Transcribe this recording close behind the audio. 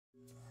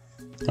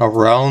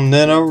Around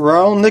and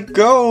around it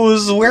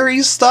goes. Where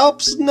he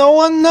stops, no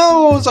one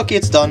knows. Okay,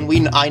 it's done.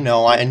 I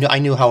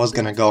knew how it was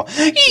gonna go.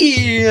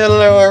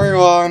 Hello,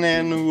 everyone,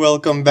 and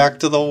welcome back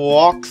to the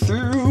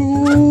walkthrough.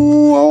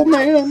 Oh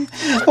man,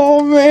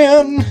 oh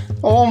man,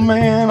 oh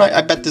man.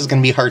 I bet there's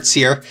gonna be hearts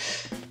here.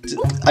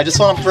 I just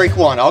want to break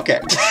one. Okay.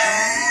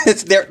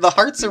 It's there. The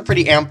hearts are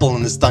pretty ample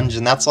in this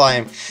dungeon. That's why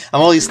I'm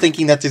always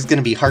thinking that there's going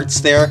to be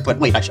hearts there. But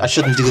wait, I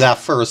shouldn't do that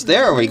first.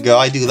 There we go.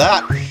 I do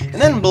that, and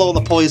then blow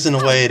the poison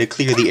away to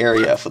clear the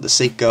area for the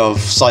sake of,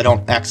 so I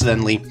don't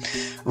accidentally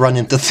run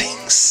into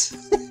things.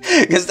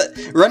 Because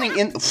running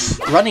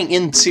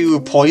into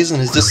poison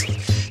is just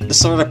the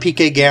sort of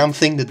PkGam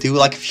thing to do.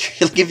 Like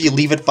if you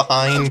leave it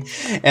behind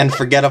and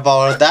forget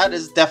about it, that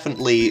is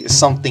definitely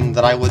something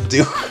that I would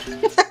do.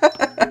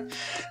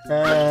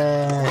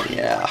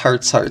 Yeah,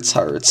 hearts.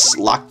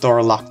 Locked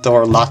door.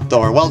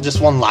 Well, just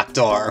one locked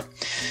door.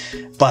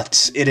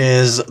 But it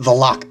is the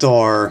locked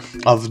door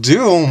of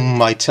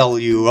doom, I tell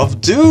you, of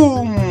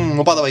doom!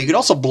 Oh, by the way, you could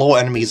also blow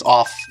enemies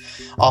off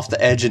the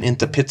edge and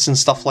into pits and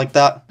stuff like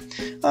that.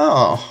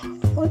 Oh,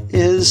 what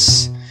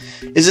is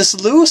this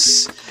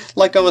loose?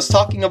 Like I was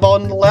talking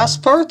about in the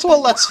last part?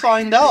 Well, let's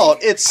find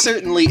out. It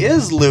certainly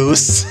is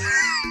loose.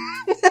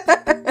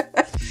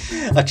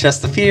 A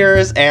chest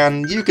appears,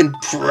 and you can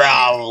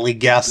probably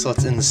guess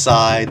what's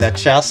inside that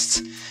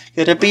chest.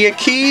 Could it be a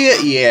key?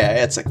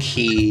 Yeah, it's a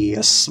key.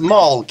 A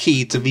small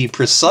key, to be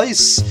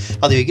precise.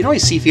 Although you can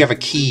always see if you have a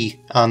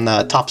key on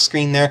the top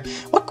screen there.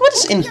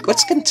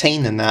 What's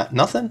contained in that?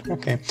 Nothing?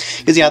 Okay.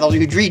 Because yeah, those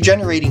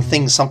regenerating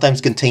things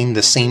sometimes contain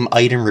the same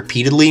item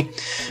repeatedly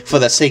for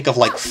the sake of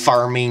like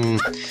farming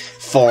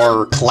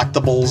for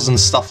collectibles and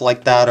stuff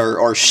like that,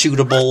 or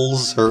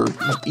shootables, or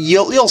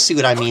you'll see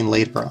what I mean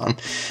later on.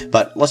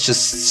 But let's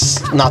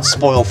just not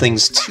spoil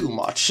things too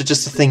much. It's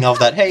just a thing of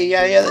that, hey,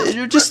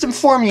 yeah, just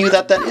inform you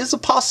that is a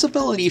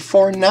possibility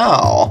for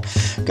now.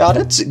 Got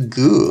it?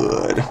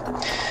 Good.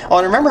 Oh,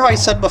 and remember how I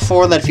said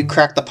before that if you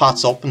crack the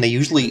pots open, they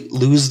usually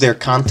lose their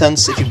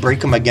contents if you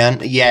break them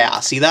again? Yeah,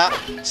 see that?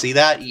 See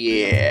that?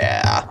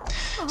 Yeah.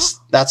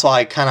 That's why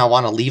I kind of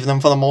want to leave them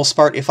for the most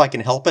part, if I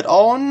can help it.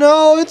 Oh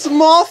no, it's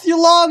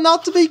Mothula,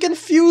 not to be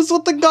confused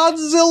with the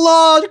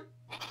Godzilla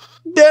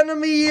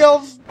enemy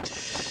of,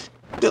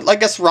 I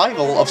guess,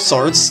 rival of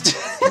sorts.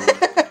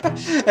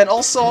 And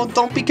also,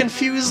 don't be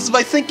confused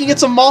by thinking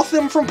it's a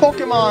Mothim from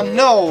Pokemon.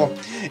 No,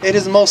 it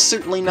is most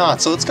certainly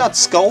not. So it's got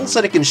skulls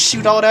that it can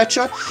shoot out at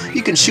you.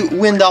 You can shoot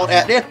wind out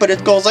at it, but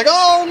it goes like,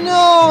 oh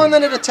no, and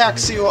then it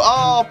attacks you.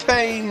 Oh,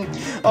 pain.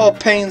 Oh,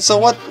 pain. So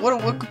what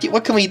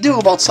can we do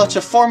about such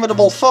a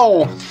formidable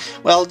foe?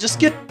 Well, just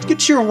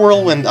get your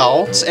whirlwind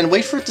out and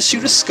wait for it to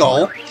shoot a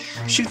skull.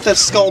 Shoot that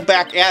skull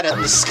back at it,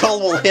 and the skull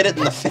will hit it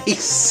in the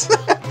face.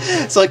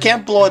 So it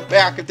can't blow it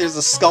back if there's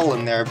a skull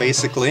in there,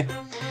 basically.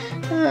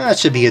 That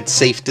should be a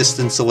safe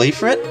distance away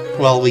from it.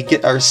 While we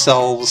get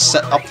ourselves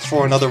set up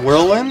for another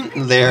whirlwind.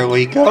 There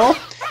we go.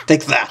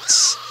 Take that.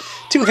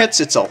 2 hits,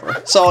 it's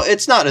over. So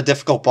it's not a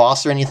difficult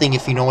boss or anything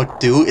if you know what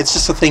to do. It's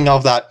just a thing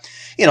of that,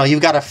 you know,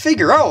 you've got to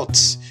figure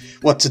out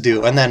what to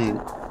do, and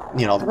then,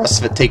 you know, the rest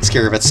of it takes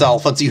care of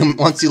itself once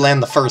you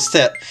land the first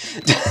hit.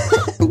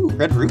 Ooh,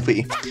 red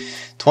rupee.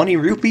 20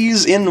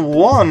 rupees in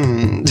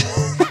one.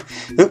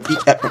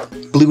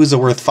 Blue is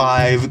worth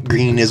 5,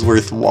 green is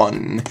worth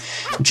 1.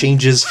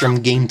 Changes from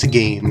game to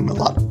game a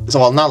lot. So,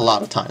 well, not a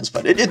lot of times,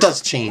 but it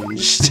does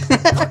change.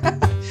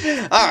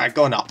 Alright,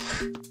 going up.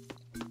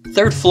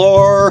 3rd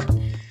floor.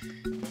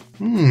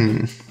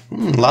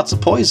 Lots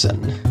of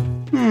poison.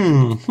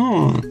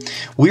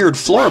 Weird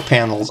floor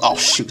panels. Oh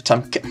shoot,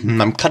 I'm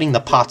cutting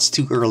the pots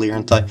too early,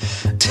 aren't I?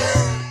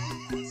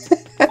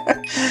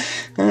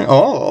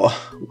 Oh,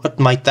 what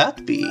might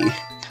that be?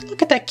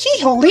 Look at that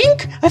keyhole,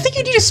 Link! I think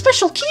you need a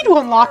special key to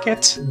unlock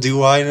it!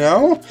 Do I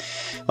know?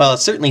 Well, it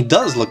certainly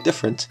does look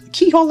different. A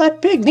keyhole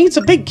that big needs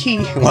a big key.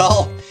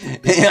 Well,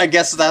 I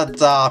guess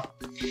that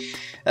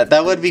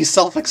would be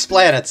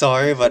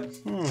self-explanatory, but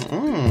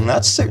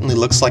that certainly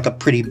looks like a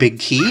pretty big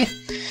key.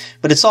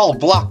 But it's all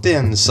blocked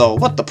in, so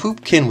what the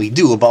poop can we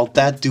do about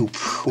that dupe?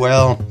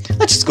 Well,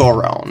 let's just go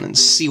around and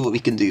see what we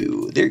can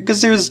do.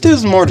 Because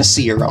there's more to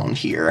see around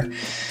here.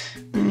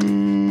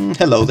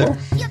 Hello there.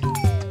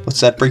 What's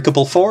that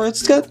breakable for?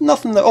 It's got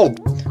nothing to... Oh,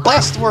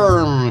 blast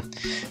worm!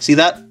 See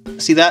that?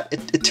 See that?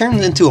 It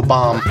turns into a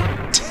bomb.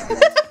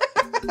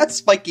 That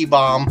spiky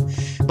bomb.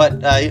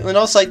 But, you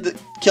notice I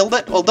killed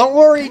it? Well, don't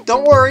worry,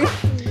 don't worry.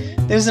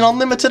 There's an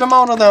unlimited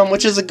amount of them,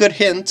 which is a good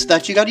hint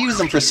that you gotta use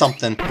them for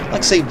something.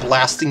 Like, say,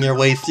 blasting your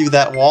way through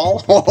that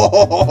wall.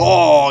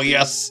 Oh,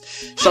 yes!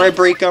 Should I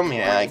break them?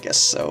 Yeah, I guess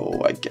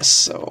so, I guess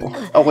so.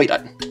 Oh, wait,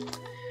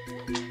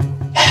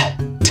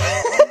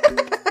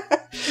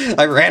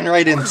 I ran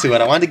right into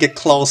it. I wanted to get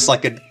close so I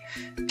could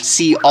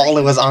see all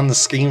that was on the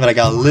screen, but I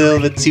got a little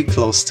bit too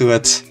close to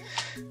it.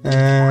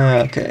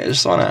 Okay, I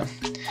just want to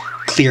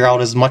clear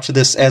out as much of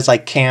this as I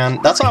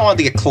can. That's why I wanted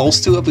to get close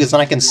to it, because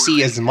then I can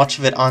see as much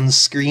of it on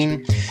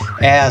screen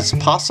as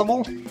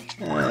possible.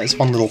 There's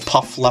one little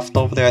puff left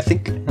over there, I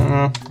think.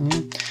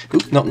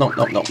 Oop, no.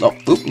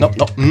 Oop, no.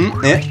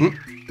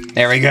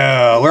 There we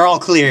go. We're all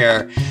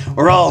clear.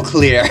 We're all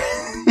clear.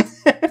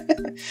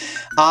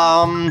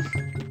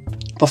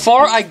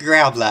 Before I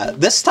grab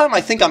that, this time I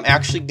think I'm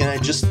actually gonna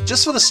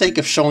just for the sake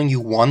of showing you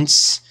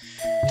once,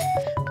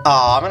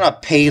 I'm gonna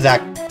pay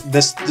that.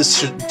 This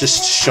should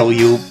just show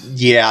you.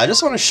 Yeah, I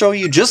just want to show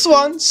you just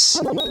once,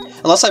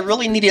 unless I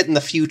really need it in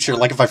the future,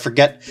 like if I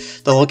forget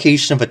the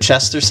location of a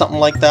chest or something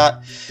like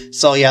that.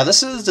 So yeah,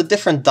 this is a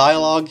different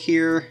dialogue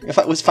here. If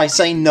I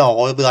say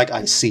no, it'll be like,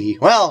 I see.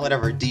 Well,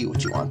 whatever, do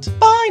what you want.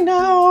 Bye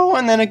now!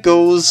 And then it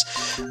goes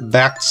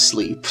back to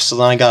sleep. So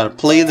then I gotta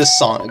play this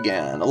song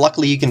again.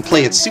 Luckily you can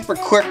play it super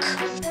quick,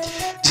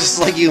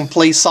 just like you can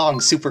play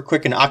songs super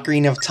quick in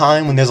Ocarina of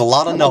Time when there's a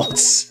lot of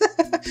notes.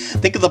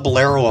 Think of the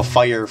Bolero of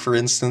Fire, for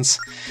instance.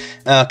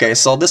 Okay,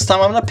 so this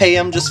time I'm gonna pay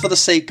him just for the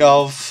sake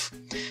of...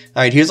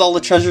 Alright, here's all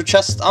the treasure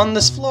chests on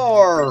this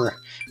floor!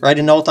 Write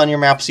a note on your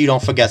map so you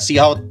don't forget. See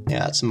how...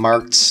 Yeah, it's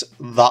marked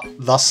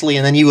thusly,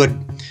 and then you would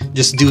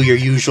just do your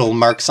usual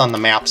marks on the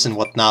maps and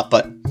whatnot,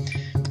 but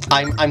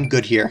I'm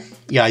good here.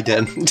 Yeah, I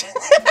did.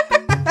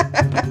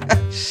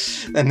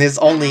 And there's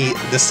only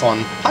this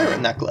one.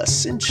 Pirate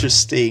necklace.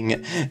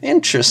 Interesting.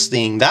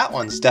 Interesting. That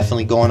one's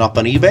definitely going up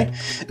on eBay.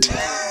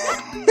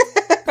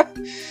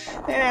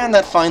 And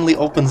that finally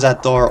opens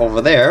that door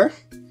over there.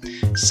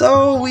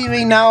 So we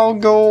may now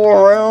go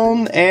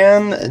around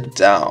and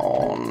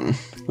down.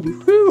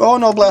 Oh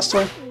no,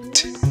 Blastoise.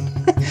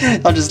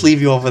 I'll just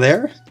leave you over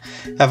there.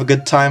 Have a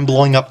good time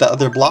blowing up that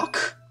other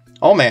block.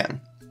 Oh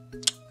man.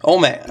 Oh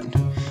man.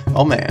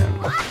 Oh man.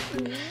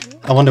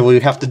 I wonder what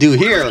we have to do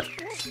here.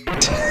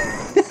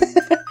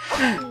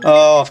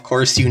 Oh, of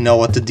course you know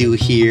what to do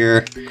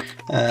here.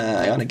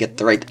 I gotta get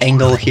the right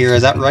angle here,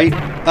 is that right?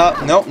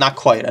 No, not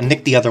quite. I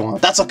nicked the other one.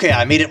 That's okay,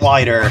 I made it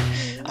wider.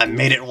 I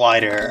made it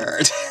wider.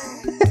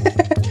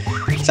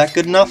 Is that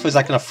good enough, or is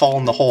that gonna fall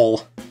in the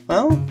hole?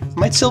 Well, I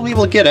might still be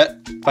able to get it,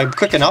 if I'm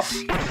quick enough.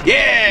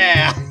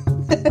 Yeah!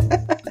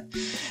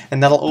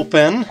 And that'll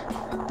open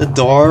the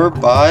door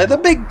by the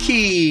big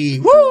key!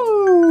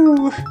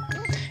 Woo!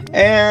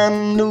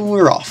 And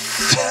we're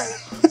off.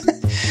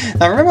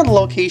 Now remember the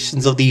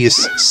locations of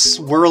these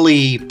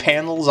swirly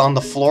panels on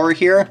the floor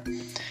here?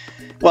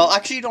 Well,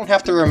 actually you don't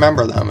have to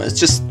remember them, it's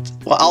just...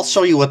 Well, I'll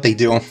show you what they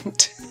do.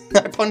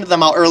 I pointed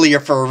them out earlier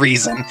for a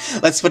reason.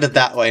 Let's put it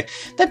that way.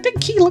 That big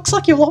key looks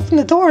like you'll open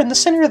the door in the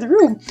center of the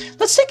room.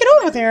 Let's take it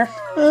over there.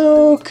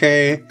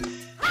 Okay.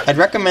 I'd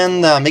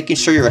recommend making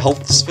sure your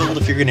health is filled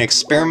if you're going to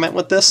experiment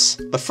with this.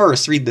 But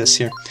first, read this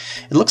here.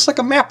 It looks like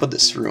a map of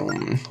this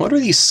room. What are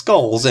these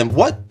skulls, and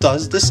what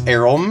does this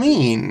arrow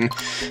mean?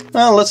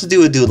 Well, let's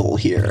do a doodle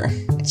here.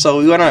 So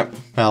we want to...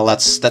 Well,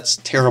 that's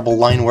terrible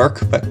line work,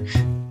 but...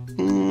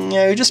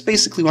 Yeah, you just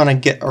basically want to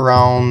get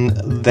around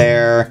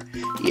there.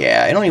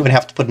 Yeah, I don't even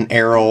have to put an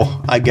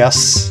arrow, I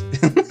guess.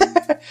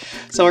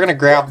 So we're going to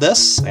grab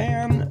this,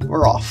 and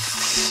we're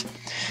off.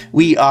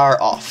 We are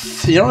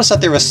off. You notice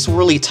that there are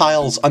swirly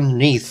tiles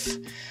underneath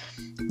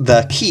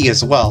the key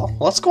as well.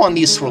 Let's go on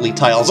these swirly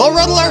tiles. Oh,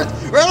 red alert!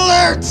 Red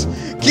alert!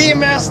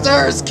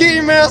 Keymasters!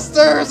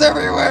 Keymasters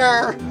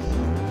everywhere!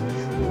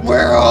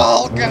 We're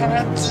all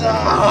gonna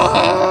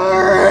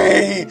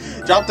die!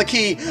 Drop the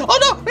key. Oh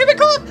no! We've been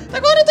caught! They're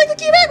going to take the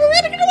key back! We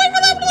gotta get away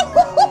from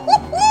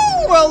them!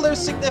 Well, they're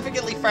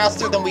significantly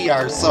faster than we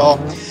are, so...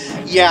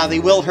 Yeah, they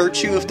will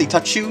hurt you if they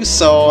touch you,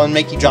 so and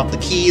make you drop the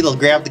key. They'll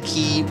grab the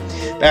key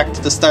back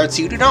to the start,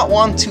 so you do not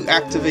want to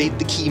activate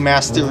the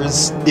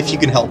Keymasters if you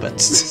can help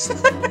it.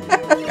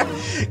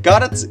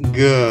 Got it?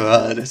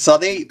 Good. So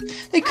they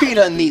create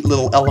a neat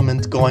little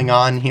element going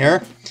on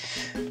here.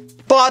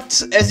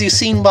 But, as you've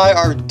seen by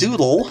our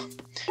doodle,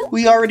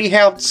 we already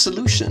have the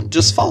solution.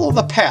 Just follow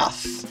the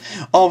path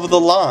of the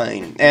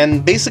line.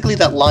 And basically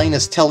that line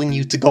is telling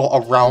you to go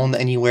around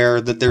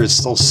anywhere that there's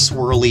those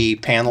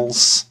swirly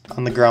panels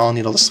on the ground,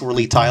 you know, the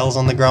swirly tiles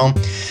on the ground.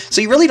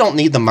 So you really don't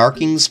need the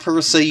markings per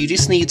se, you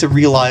just need to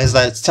realize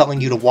that it's telling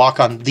you to walk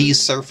on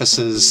these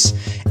surfaces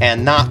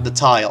and not the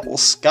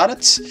tiles. Got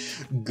it?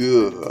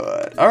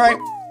 Good. Alright.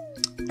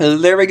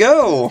 There we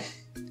go.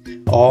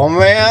 Oh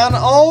man,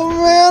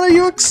 are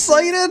you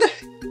excited?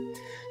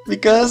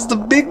 Because the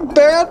big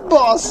bad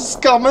boss is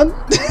coming.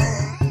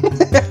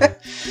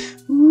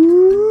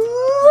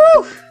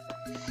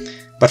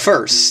 But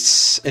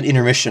first, an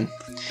intermission.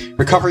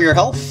 Recover your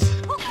health.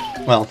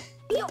 Well,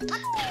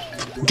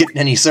 get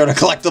any sort of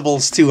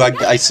collectibles too,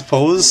 I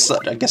suppose.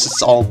 I guess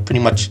it's all pretty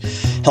much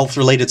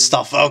health-related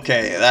stuff.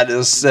 Okay,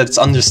 that's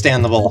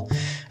understandable.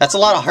 That's a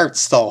lot of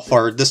hearts, though,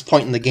 for this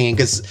point in the game,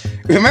 because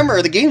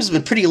remember, the game's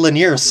been pretty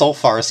linear so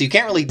far, so you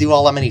can't really do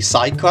all that many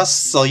side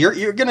quests, so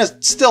you're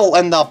gonna still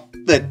end up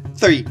at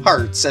 3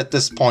 hearts at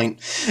this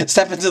point.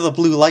 Step into the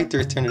blue light to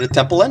return to the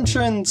temple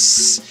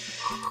entrance.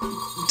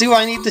 Do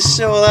I need to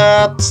show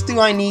that? Do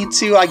I need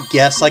to? I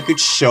guess I could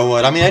show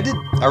it. I mean, I did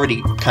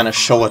already kind of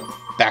show it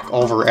back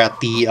over at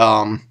the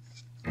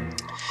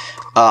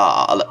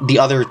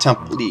other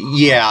temple,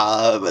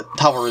 yeah,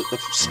 Tower of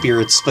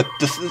Spirits, but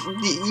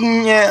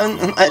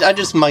yeah, I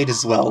just might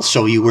as well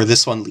show you where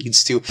this one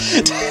leads to.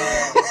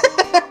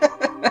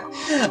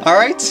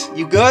 Alright,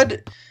 you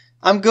good?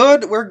 I'm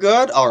good, we're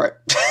good. Alright.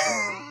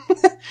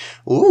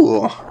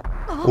 Ooh.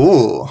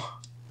 Ooh.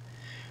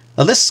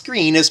 Now this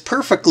screen is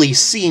perfectly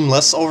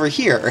seamless over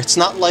here. It's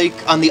not like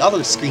on the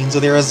other screens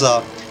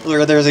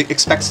where there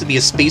expects to be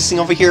a spacing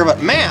over here,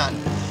 but man,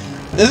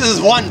 this is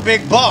one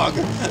big bug.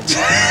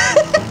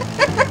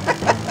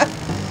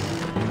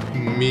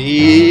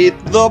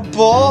 Meet the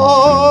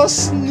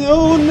boss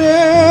known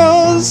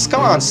as...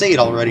 Come on, say it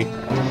already.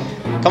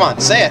 Come on,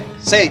 say it.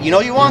 Say it. You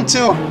know you want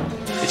to.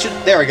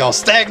 There we go.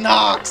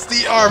 Stagnox,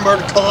 the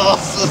armored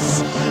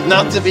colossus.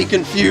 Not to be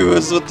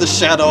confused with the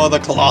shadow of the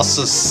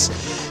colossus.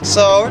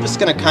 So we're just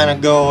gonna kind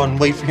of go and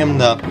wait for him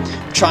to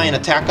try and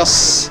attack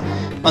us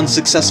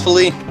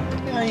unsuccessfully.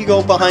 There you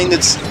go, behind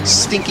its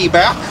stinky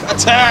back.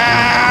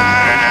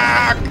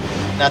 Attack!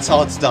 That's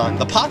how it's done.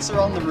 The pots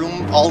around the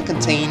room all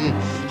contain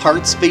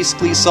hearts,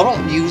 basically, so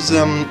don't use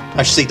them.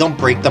 I should say, don't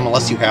break them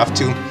unless you have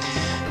to.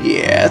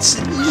 Yeah,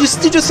 you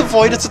just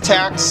avoid its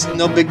attacks.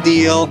 No big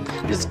deal.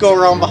 Just go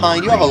around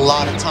behind. You have a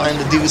lot of time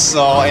to do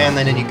so, and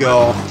then you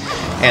go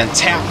and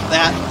tap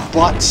that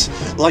butt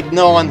like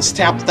no one's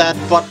tapped that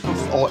butt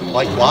before.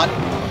 Like what?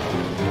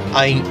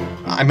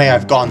 I may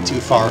have gone too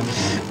far.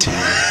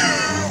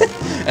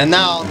 And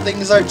now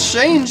things are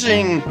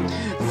changing.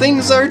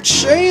 Things are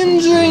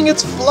changing.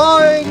 It's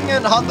flying.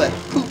 And how the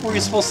poop were you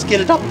supposed to get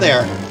it up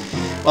there?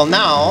 Well,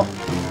 now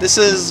this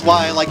is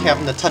why I like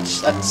having the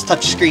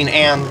touch screen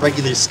and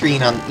regular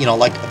screen on, you know,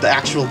 like the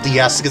actual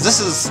DS, because this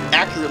is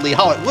accurately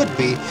how it would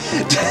be.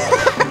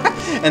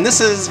 And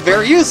this is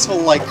very useful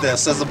like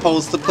this, as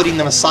opposed to putting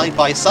them side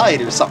by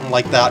side or something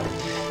like that.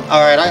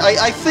 Alright,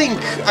 I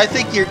think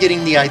you're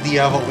getting the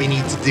idea of what we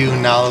need to do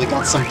now that we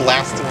got some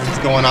blaster ones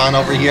going on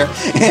over here.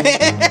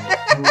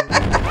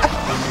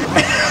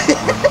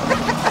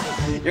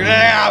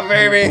 Yeah,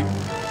 baby!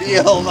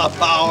 Feel the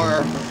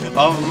power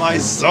of my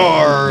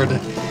sword!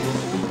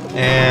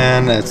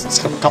 And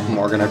it's a couple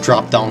more gonna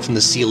drop down from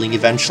the ceiling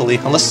eventually.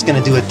 Unless it's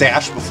gonna do a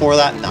dash before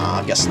that? Nah,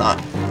 I guess not.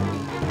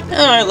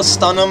 Alright, let's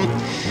stun them.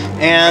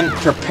 And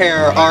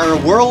prepare our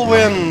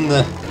whirlwind!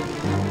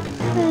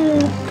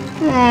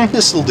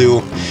 This'll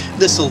do.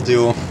 This'll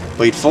do.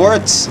 Wait for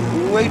it.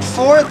 Wait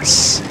for it!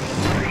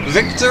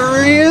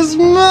 Victory is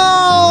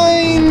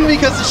mine!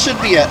 Because it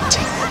should be it.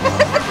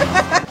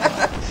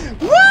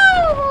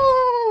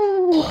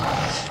 Woo!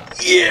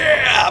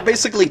 Yeah!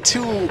 Basically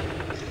 2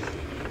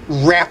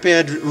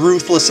 rapid,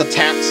 ruthless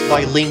attacks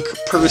by Link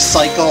per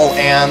cycle,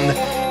 and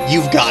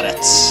you've got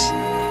it.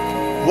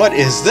 What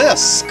is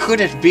this? Could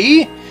it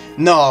be?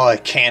 No,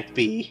 it can't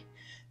be.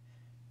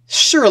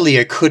 Surely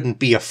it couldn't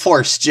be a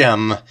Force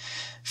Gem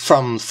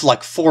from,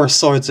 like, Four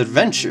Swords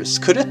Adventures,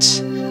 could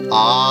it?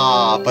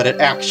 Ah, but it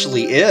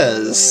actually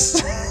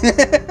is.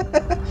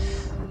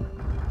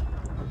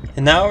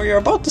 And now we are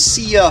about to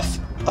see a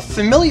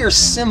familiar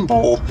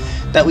symbol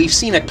that we've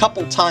seen a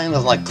couple times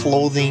of, like,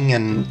 clothing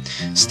and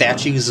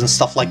statues and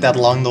stuff like that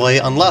along the way,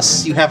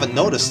 unless you haven't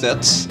noticed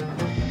it.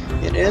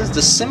 It is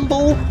the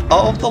symbol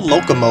of the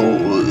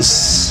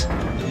Locomos.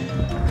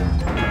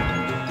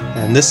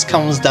 And this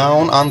comes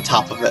down on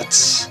top of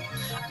it.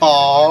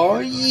 Oh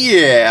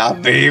yeah,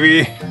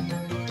 baby!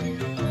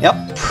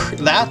 Yep,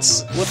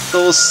 that's what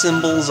those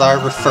symbols are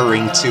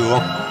referring to.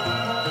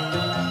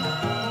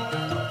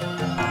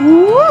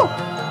 Woo!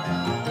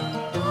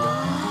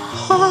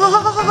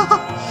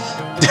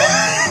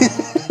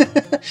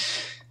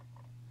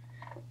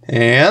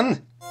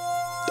 And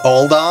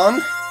hold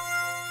on.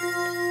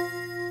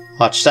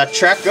 Watch that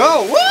track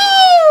go.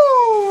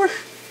 Woo!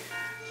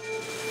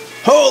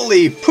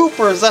 Holy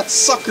poopers, that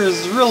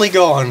sucker's really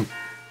going.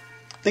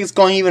 I think it's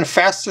going even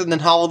faster than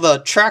how the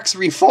tracks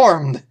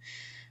reformed.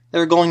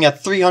 They're going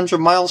at 300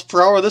 miles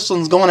per hour. This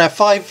one's going at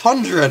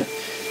 500.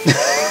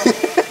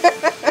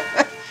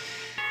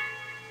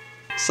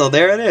 So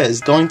there it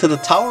is, going to the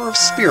Tower of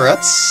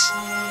Spirits.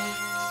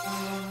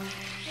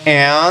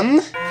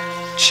 And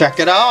check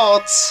it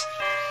out.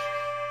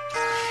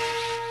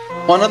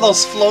 One of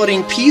those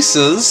floating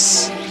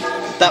pieces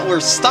that were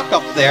stuck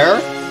up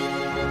there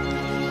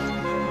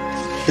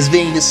is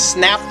being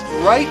snapped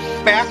right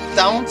back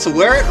down to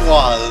where it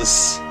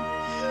was.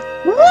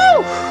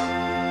 Woo!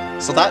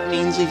 So that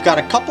means we've got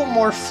a couple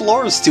more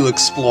floors to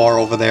explore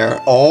over there.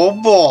 Oh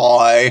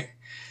boy.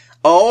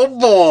 Oh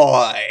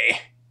boy.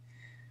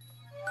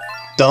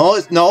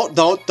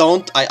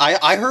 Don't.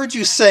 I heard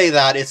you say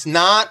that. It's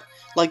not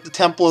like the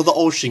Temple of the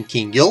Ocean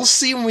King. You'll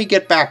see when we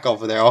get back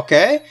over there,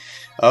 okay?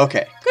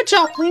 Okay. Good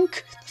job,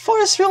 Link. The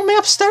forest realm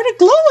map started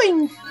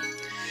glowing.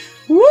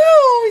 Woo!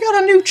 We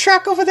got a new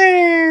track over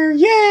there!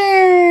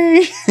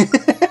 Yay!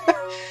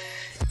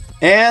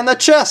 And the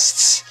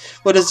chests!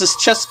 What does this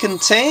chest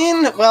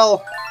contain?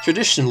 Well,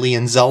 traditionally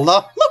in Zelda...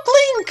 Look,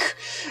 Link!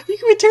 You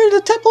can return to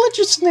the temple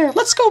entrance in there.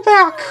 Let's go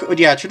back! But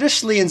yeah,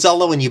 traditionally in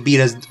Zelda, when you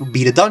beat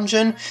a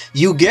dungeon,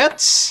 you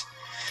get...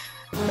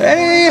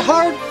 a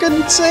heart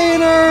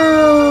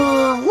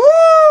container!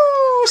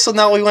 Woo! So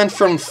now we went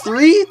from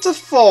 3 to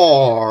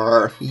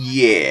 4.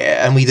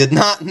 Yeah, and we did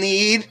not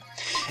need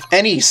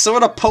any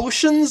sort of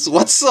potions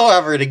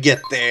whatsoever to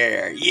get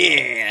there.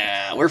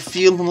 Yeah, we're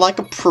feeling like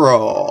a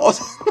pro.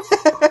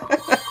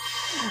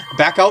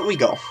 Back out we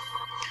go.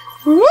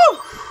 Woo!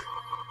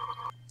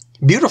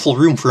 Beautiful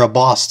room for a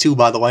boss too,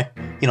 by the way.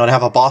 You know, to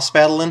have a boss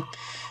battle in.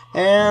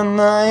 And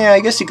yeah, I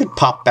guess you could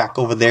pop back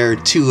over there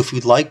too if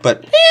you'd like,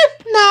 but no,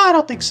 I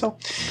don't think so.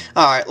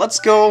 Alright, let's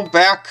go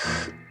back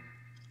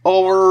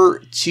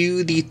over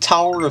to the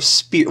Tower of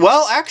Spear.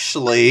 Well,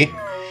 actually,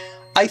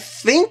 I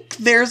think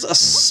there's a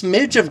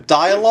smidge of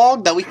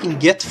dialogue that we can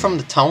get from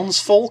the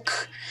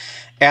townsfolk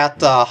at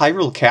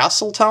Hyrule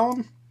Castle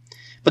Town.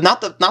 But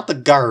not the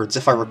guards,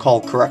 if I recall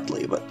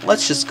correctly. But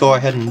let's just go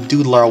ahead and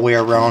doodle our way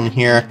around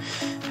here.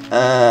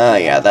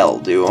 Yeah, that'll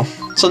do.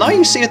 So now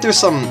you see that there's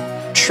some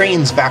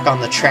trains back on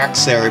the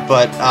tracks there,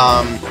 but,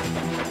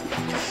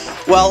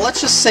 well, let's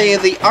just say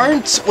they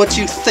aren't what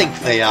you think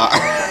they are.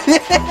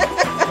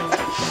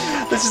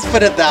 Let's just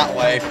put it that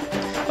way.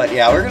 But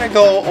yeah, we're gonna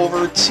go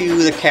over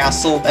to the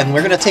castle, and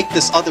we're gonna take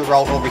this other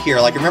route over here.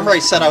 Like, remember I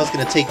said I was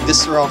gonna take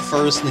this route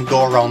first, and then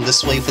go around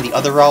this way for the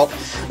other route?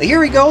 But here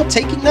we go,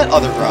 taking that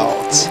other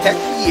route. Heck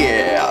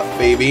yeah,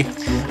 baby.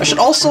 I should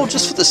also,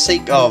 just for the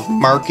sake of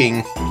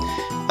marking,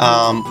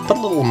 put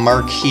a little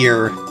mark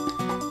here,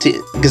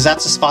 because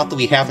that's a spot that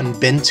we haven't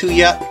been to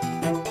yet.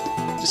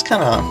 Just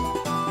kind of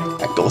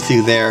go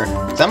through there.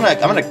 I'm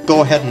gonna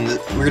go ahead and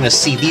we're gonna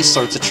see these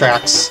sorts of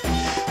tracks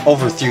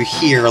over through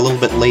here a little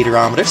bit later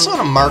on. But I just want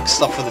to mark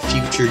stuff for the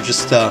future,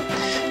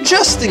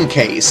 just in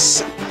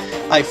case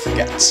I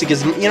forget,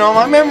 because you know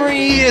my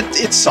memory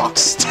it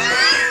sucks.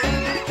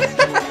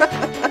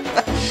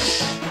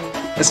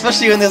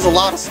 Especially when there's a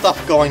lot of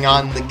stuff going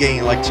on in the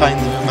game, like trying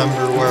to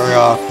remember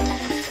where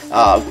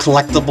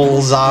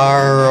collectibles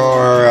are,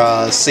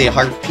 or say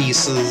heart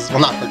pieces. Well,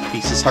 not heart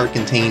pieces, heart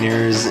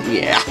containers.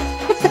 Yeah.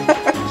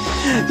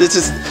 It's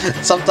just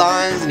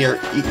sometimes you're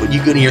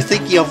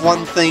thinking of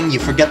one thing, you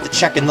forget to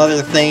check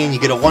another thing, you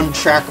get a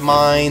one-track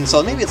mind.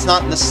 So maybe it's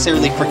not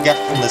necessarily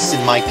forgetfulness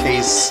in my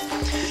case,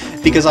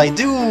 because I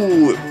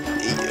do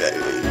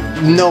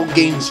know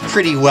games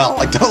pretty well.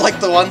 I don't like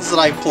the ones that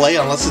I play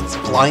unless it's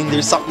blind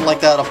or something like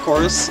that, of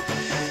course.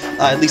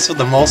 At least for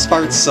the most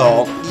part.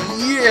 So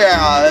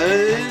yeah,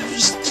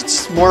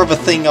 it's more of a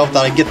thing of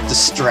that I get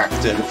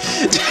distracted.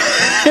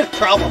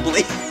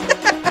 Probably.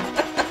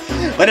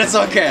 But it's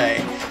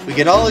okay. We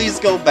can always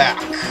go back.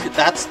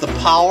 That's the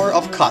power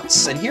of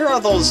cuts. And here are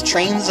those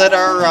trains that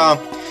are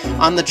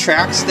on the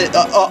tracks that...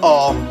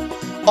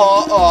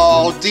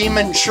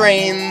 demon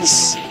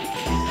trains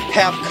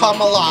have come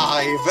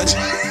alive.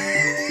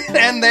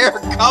 And they're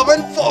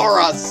coming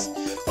for us.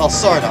 Well,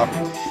 sort of.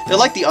 They're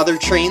like the other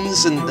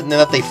trains in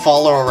that they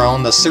follow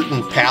around a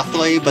certain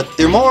pathway, but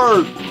they're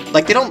more...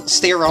 like, they don't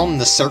stay around in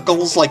the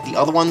circles like the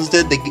other ones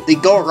did. They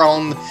go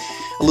around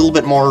a little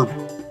bit more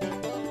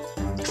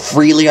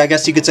freely, I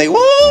guess you could say. Whoa,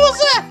 what was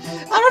that?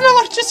 I don't know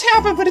what just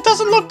happened, but it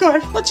doesn't look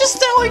good. Let's just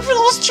stay away from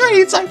those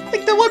trains. I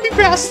think that would be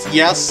best.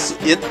 Yes,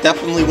 it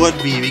definitely would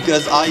be,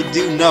 because I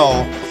do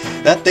know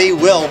that they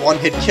will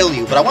one-hit kill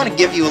you. But I want to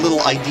give you a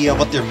little idea of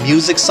what their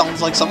music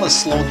sounds like, so I'm going to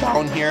slow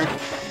down here.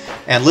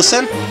 And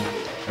listen.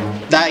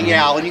 That,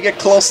 yeah, when you get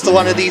close to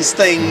one of these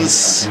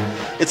things,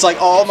 it's like,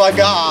 oh my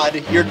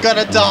god, you're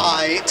gonna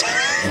die.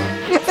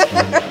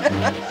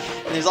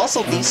 There's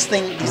also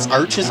these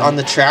arches on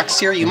the tracks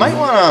here. You might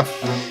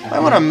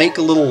wanna make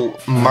a little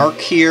mark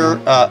here.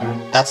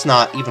 That's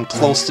not even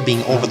close to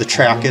being over the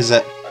track, is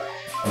it?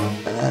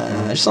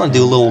 I just want to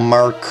do a little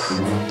mark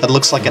that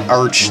looks like an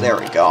arch. There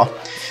we go.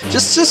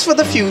 Just for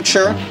the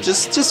future.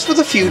 Just for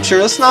the future.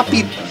 Let's not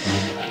be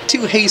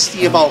too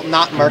hasty about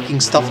not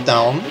marking stuff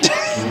down.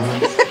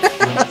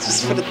 Let's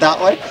just put it that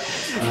way.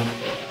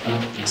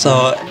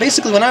 So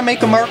basically, when I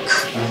make a mark,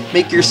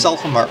 make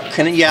yourself a mark.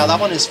 And yeah, that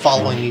one is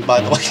following me, by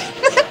the way.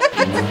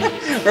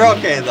 We're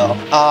okay though.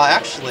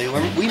 Actually,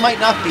 we might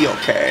not be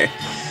okay.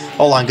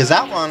 Hold on, because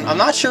that one, I'm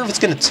not sure if it's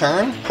going to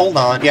turn. Hold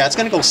on. Yeah, it's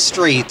going to go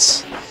straight.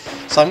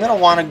 So I'm going to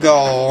want to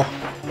go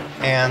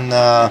and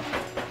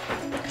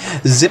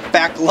zip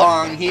back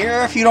along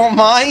here, if you don't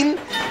mind.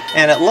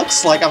 And it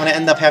looks like I'm going to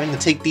end up having to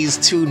take these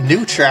two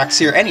new tracks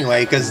here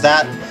anyway, because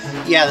that...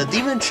 yeah, the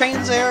demon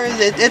trains there,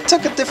 it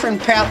took a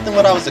different path than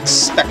what I was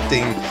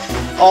expecting.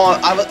 Oh,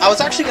 I was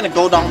actually going to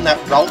go down that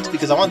route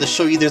because I wanted to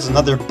show you there's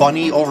another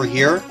bunny over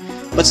here.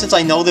 But since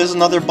I know there's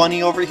another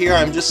bunny over here,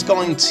 I'm just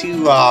going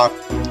to,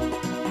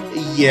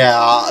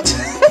 yeah.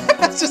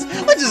 let's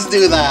just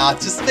do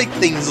that. Just make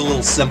things a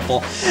little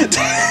simple.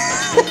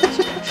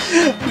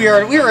 we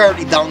were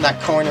already down that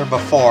corner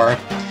before.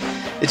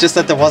 It's just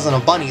that there wasn't a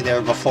bunny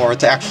there before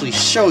to actually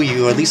show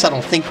you. At least I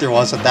don't think there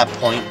was at that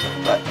point.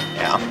 But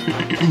yeah.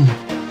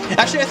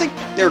 Actually, I think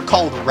they're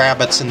called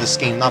rabbits in this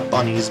game, not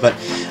bunnies. But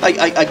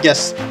I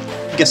guess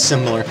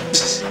similar.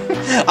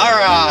 All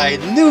right,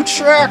 new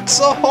tracks,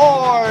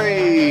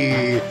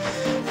 ahoy!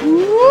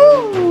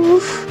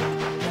 Woo!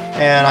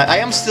 And I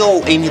am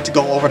still aiming to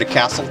go over to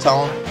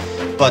Castletown,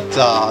 but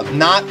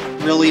not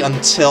really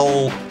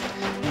until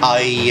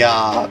I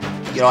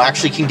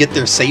actually can get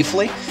there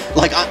safely.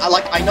 Like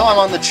I know I'm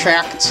on the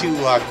track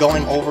to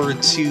going over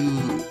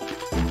to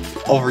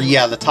over,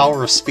 yeah, the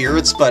Tower of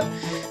Spirits, but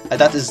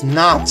that is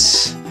not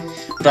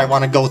what I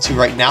want to go to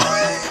right now.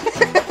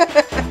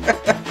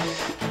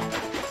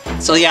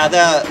 So yeah,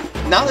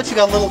 now that you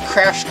got a little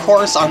crash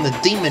course on the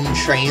demon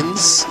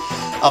trains,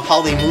 of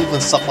how they move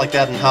and stuff like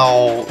that, and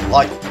how,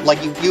 like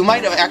you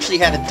might have actually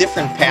had a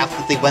different path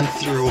that they went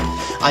through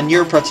on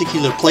your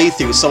particular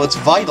playthrough, so it's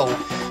vital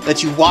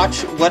that you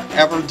watch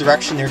whatever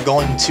direction they're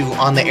going to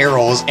on the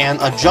arrows and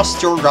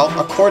adjust your route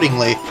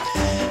accordingly.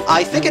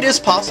 I think it is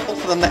possible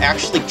for them to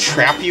actually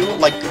trap you,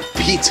 like,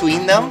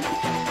 between them,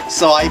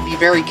 so I'd be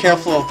very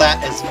careful of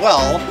that as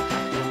well.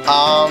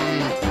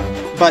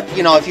 But,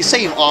 you know, if you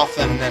save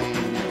often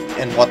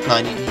and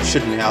whatnot, you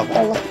shouldn't have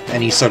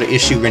any sort of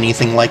issue or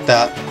anything like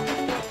that.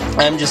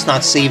 I'm just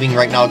not saving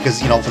right now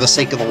because, you know, for the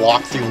sake of the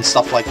walkthrough and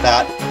stuff like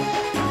that.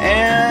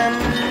 And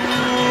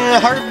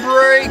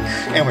heartbreak!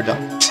 And we're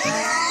done.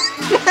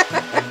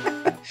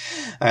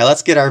 Alright,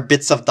 let's get our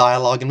bits of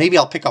dialogue, and maybe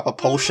I'll pick up a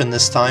potion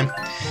this time.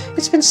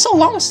 It's been so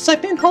long since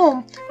I've been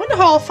home. Wonder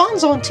how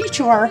Alfonso and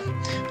Tichu are.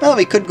 Well,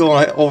 we could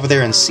go over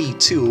there and see,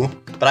 too.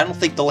 But I don't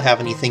think they'll have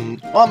anything...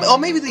 Well,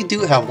 maybe they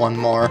do have one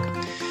more.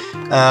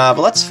 But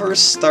let's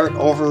first start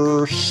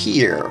over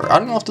here. I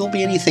don't know if there'll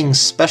be anything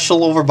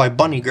special over by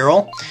Bunny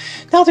Girl.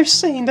 Now they're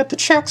saying that the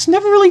tracks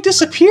never really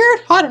disappeared?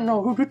 I don't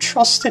know who to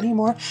trust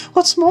anymore.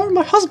 What's more,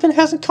 my husband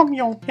hasn't come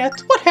home yet.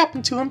 What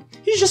happened to him?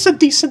 He's just a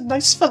decent,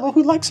 nice fellow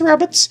who likes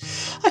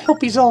rabbits. I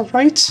hope he's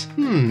alright.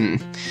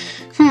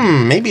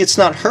 Maybe it's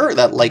not her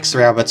that likes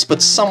rabbits,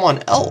 but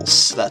someone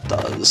else that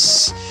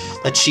does.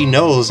 That she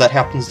knows that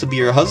happens to be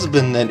her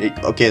husband, and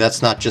okay,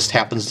 that's not just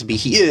happens to be,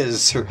 he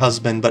is her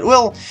husband, but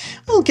we'll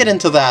get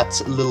into that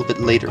a little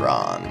bit later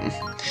on.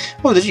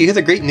 Oh, did you hear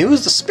the great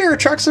news? The spirit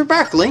tracks are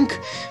back, Link!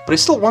 But I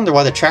still wonder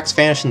why the tracks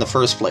vanished in the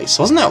first place.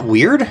 Wasn't that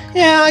weird?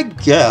 Yeah, I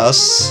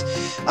guess.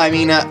 I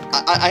mean,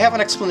 I have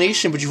an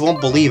explanation, but you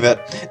won't believe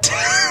it.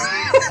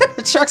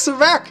 The tracks are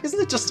back! Isn't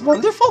it just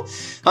wonderful?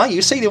 Huh,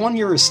 you say the one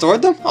you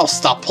restored them? Oh,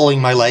 stop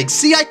pulling my legs.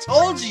 See, I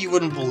told you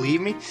wouldn't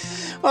believe me.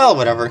 Well,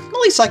 whatever.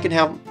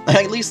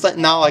 At least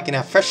now I can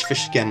have fresh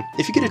fish again.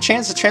 If you get a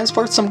chance to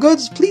transport some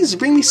goods, please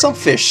bring me some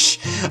fish.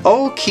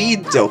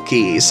 Okie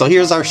dokie. So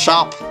here's our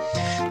shop.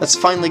 Let's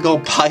finally go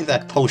buy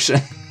that potion.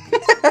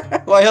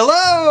 Why,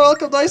 hello!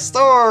 Welcome to my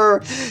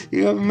store!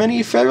 You have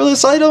many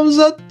fabulous items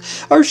that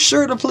are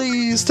sure to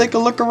please take a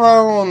look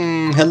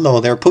around.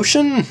 Hello there,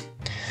 potion.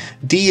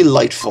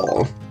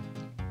 Delightful.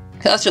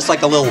 That's just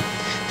like a little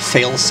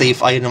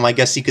fail-safe item, I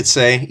guess you could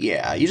say.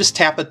 Yeah, you just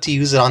tap it to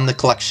use it on the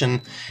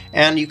collection,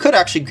 and you could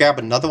actually grab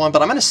another one,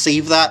 but I'm going to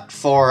save that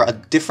for a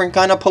different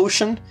kind of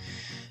potion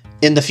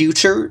in the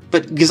future,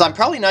 because I'm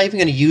probably not even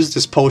going to use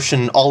this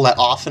potion all that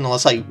often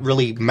unless I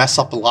really mess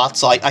up a lot,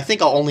 so I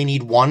think I'll only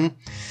need one.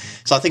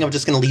 So I think I'm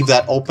just going to leave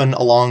that open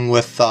along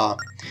with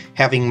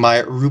having my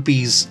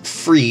rupees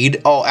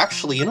freed. Oh,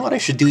 actually, you know what I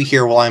should do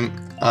here while I'm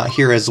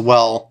here as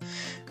well?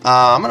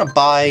 I'm gonna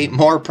buy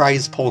more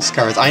prize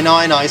postcards. I know,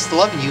 I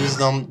still haven't used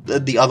them,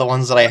 the other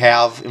ones that I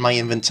have in my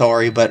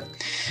inventory, but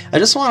I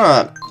just want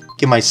to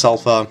give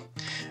myself a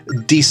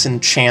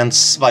decent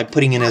chance by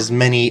putting in as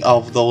many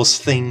of those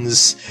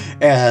things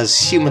as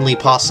humanly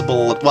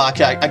possible. Well,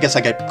 I guess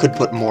I could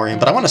put more in,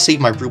 but I want to save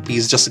my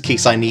rupees just in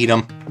case I need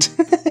them.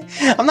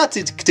 I'm not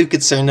too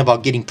concerned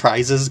about getting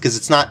prizes, because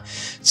it's not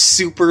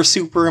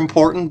super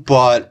important,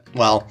 but,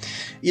 well,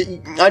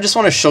 I just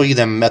want to show you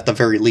them at the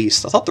very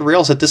least. I thought the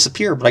rails had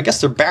disappeared, but I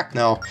guess they're back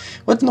now.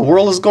 What in the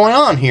world is going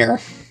on here?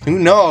 Who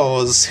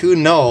knows? Who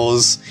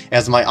knows?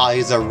 As my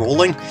eyes are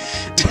rolling.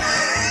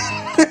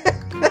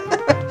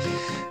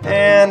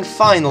 And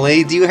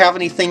finally, do you have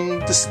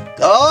anything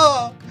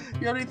to...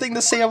 you have anything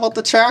to say about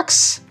the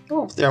tracks?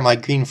 Oh, there, my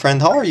green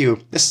friend, how are you?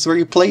 This is where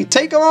you play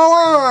Take 'em All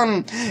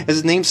On!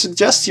 As the name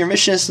suggests, your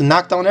mission is to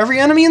knock down every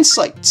enemy in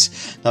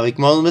sight. Now make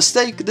no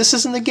mistake, this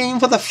isn't a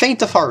game for the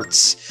faint of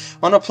hearts.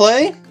 Wanna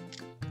play?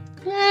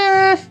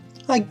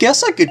 I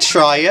guess I could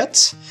try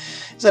it.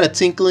 Is that a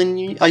twinkle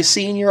I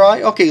see in your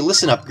eye? Okay,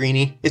 listen up,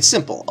 Greenie. It's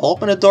simple. I'll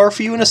open a door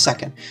for you in a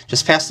second.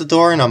 Just past the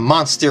door in a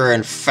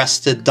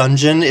monster-infested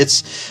dungeon.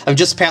 I've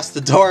just passed the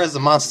door as a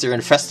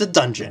monster-infested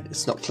dungeon.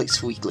 It's no place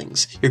for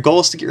weaklings. Your goal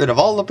is to get rid of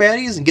all the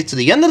baddies and get to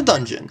the end of the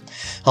dungeon.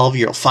 However,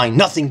 you'll find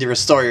nothing to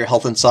restore your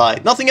health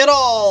inside. Nothing at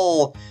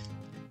all!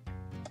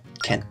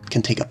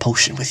 Can take a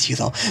potion with you,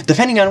 though.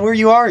 Depending on where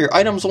you are, your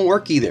items won't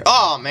work either.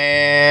 Aw,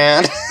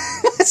 man!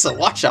 So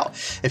watch out.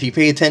 If you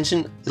pay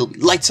attention, it'll be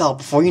lights out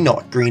before you know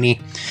it,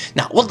 Greenie.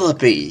 Now, what'll it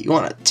be? You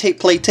want to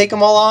play Take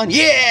 'em All On?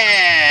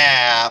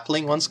 Yeah!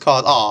 Playing one's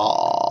called...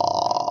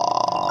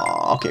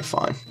 Aww. Okay,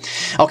 fine.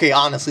 Okay,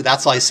 honestly,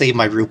 that's why I saved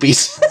my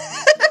rupees.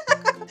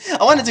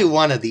 I want to do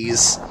one of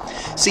these.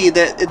 See,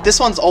 this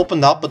one's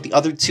opened up, but the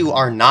other two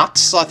are not,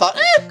 so I thought,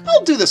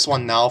 I'll do this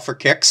one now for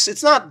kicks.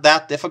 It's not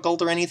that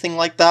difficult or anything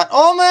like that.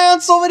 Oh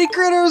man, so many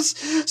critters!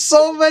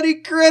 So many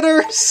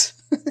critters!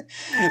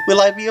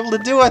 Will I be able to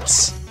do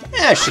it?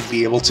 Yeah, I should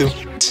be able to.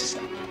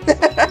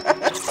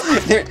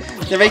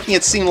 They're making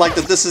it seem like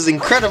that this is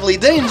incredibly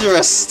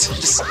dangerous.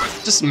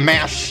 Just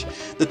mash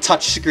the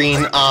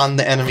touchscreen on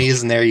the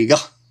enemies, and there you go.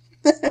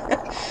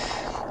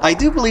 I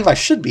do believe I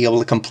should be able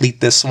to complete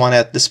this one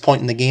at this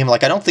point in the game.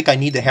 Like, I don't think I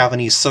need to have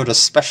any sort of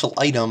special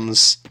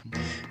items to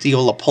be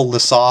able to pull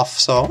this off,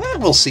 so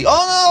we'll see. Oh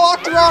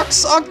no,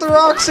 Octoroks!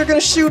 Octoroks, they're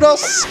gonna shoot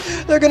us!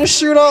 They're gonna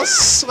shoot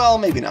us! Well,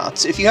 maybe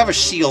not. If you have a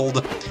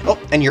shield, oh,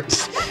 and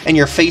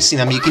you're facing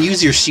them, you can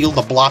use your shield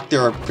to block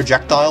their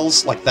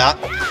projectiles, like that.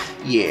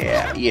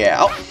 Yeah,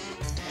 yeah.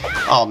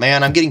 Oh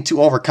man, I'm getting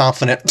too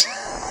overconfident.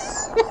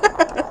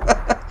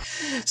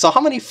 So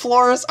how many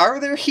floors are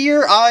there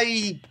here?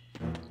 I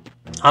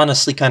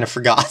honestly kind of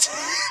forgot.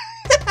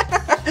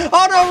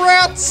 Oh no,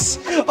 rats!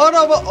 Oh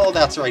no, oh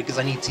that's right, because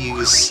I need to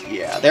use...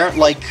 Yeah, they aren't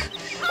like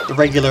the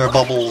regular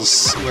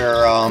bubbles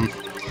where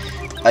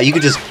you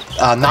could just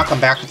knock them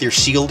back with your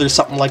shield or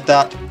something like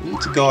that. We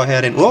need to go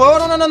ahead and... Whoa,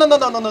 no, no, no, no, no,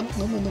 no, no, no,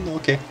 no, no, no,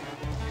 okay.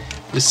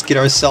 Just get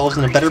ourselves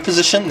in a better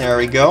position. There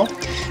we go.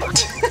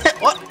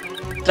 What?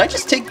 Did I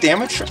just take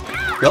damage from...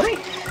 Really?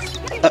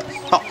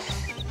 Oh.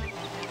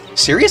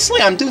 Seriously?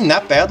 I'm doing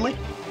that badly?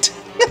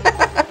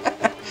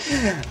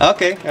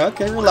 Okay,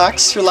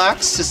 relax,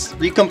 relax. Just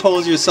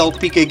recompose yourself,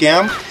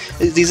 PkGam.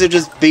 These are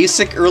just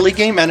basic early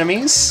game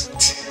enemies.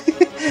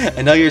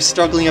 I know you're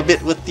struggling a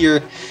bit with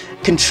your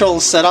control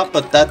setup,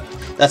 but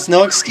that's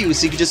no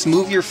excuse. You can just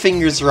move your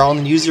fingers around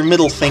and use your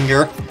middle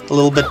finger a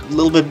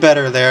little bit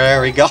better there.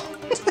 There we go.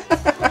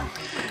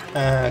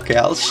 Okay,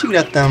 I'll shoot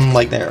at them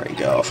like there we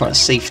go, from a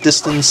safe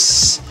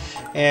distance.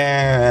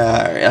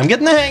 I'm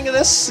getting the hang of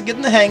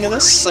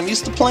this. I'm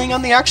used to playing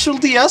on the actual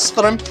DS,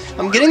 but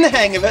I'm getting the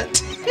hang of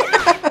it.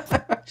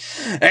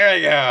 There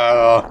we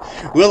go.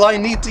 Will I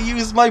need to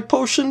use my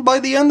potion by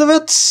the end of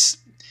it?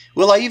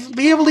 Will I even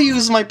be able to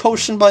use my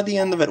potion by the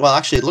end of it? Well,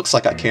 actually, it looks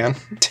like I can.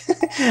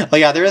 Oh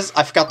yeah, there is.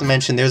 I forgot to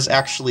mention. There's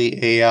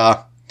actually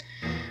a.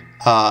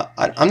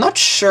 I'm not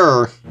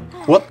sure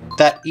what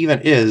that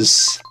even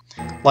is.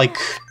 Like,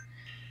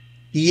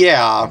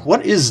 yeah,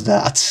 what is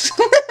that?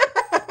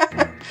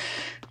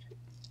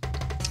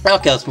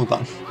 Okay, let's move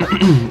on.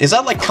 Is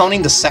that like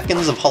counting the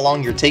seconds of how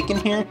long you're taking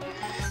here?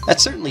 That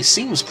certainly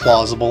seems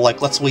plausible.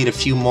 Like, let's wait a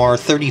few more.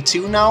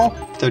 32 now?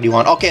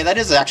 31. Okay, that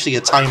is actually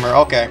a timer.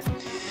 Okay.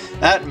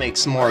 That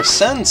makes more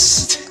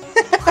sense.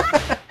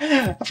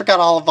 I forgot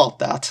all about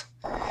that.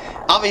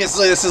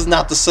 Obviously, this is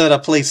not the sort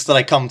of place that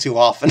I come to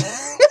often.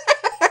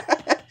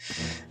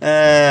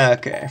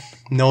 Okay.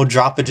 No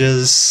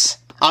droppages.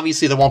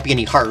 Obviously, there won't be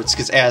any hearts,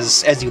 because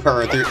as you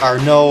heard, there are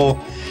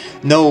no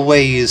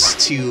ways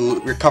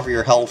to recover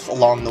your health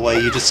along the way.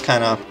 You just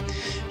kind of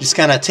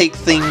take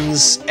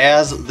things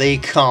as they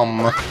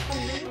come.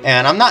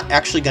 And I'm not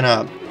actually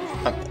gonna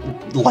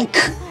like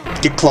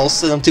get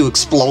close to them to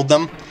explode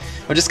them.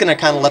 I'm just gonna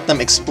kind of let them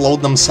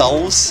explode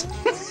themselves,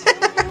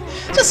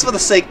 just for the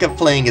sake of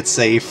playing it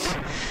safe.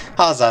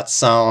 How's that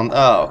sound?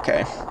 Oh,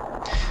 okay.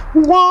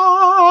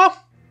 Wah,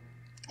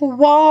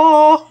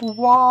 wah,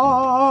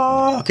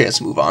 wah. Okay, let's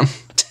move on.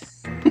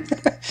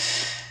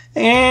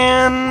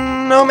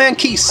 And no man,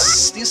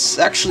 Keys. This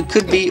actually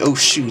could be. Oh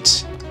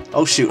shoot!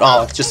 Oh shoot!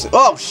 Oh, it's just.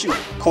 Oh shoot!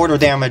 Quarter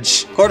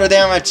damage. Quarter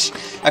damage.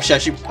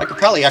 Actually, I could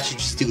probably actually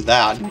just do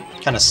that.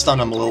 Kind of stun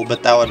him a little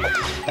bit. That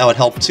would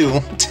help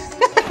too.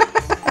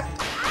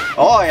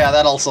 Oh yeah,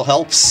 that also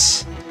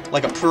helps.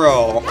 Like a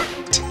pro.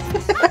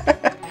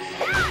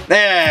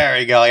 There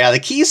we go. Yeah, the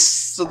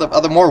Keys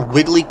are the more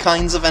wiggly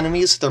kinds of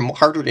enemies. They're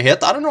harder to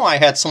hit. I don't know why I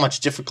had so much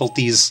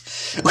difficulties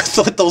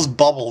with those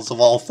bubbles of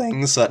all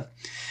things. But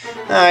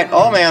alright,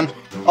 oh man.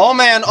 Oh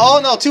man, oh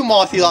no, two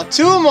Mothula.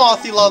 Two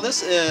Mothula,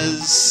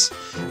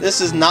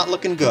 this is not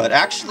looking good.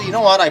 Actually, you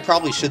know what, I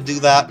probably should do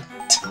that.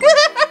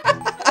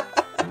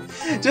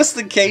 Just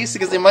in case,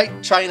 because they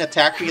might try and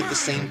attack me at the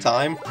same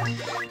time.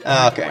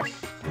 Okay.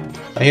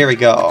 Here we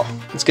go.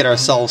 Let's get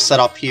ourselves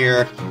set up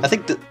here. I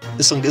think that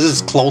this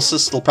is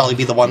closest. It'll probably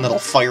be the one that'll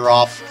fire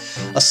off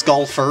a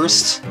skull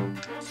first.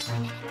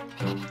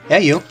 Yeah,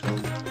 you.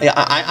 Yeah,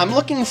 I'm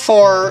looking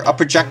for a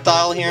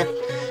projectile here.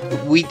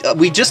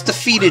 We just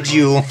defeated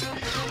you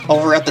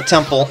over at the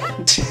temple.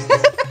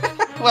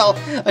 Well,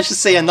 I should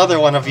say another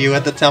one of you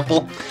at the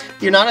temple.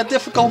 You're not a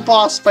difficult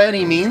boss by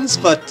any means,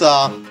 but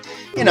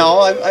you know,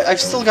 I've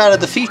still got to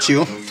defeat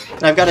you,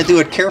 and I've got to do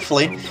it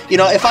carefully. You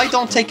know, if I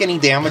don't take any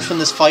damage from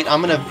this fight,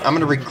 I'm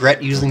gonna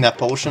regret using that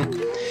potion.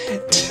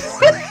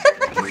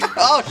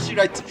 Oh shoot!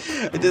 I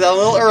did that a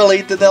little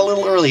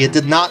early. It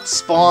did not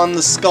spawn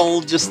the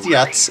skull just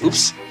yet.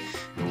 Oops.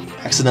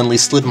 Accidentally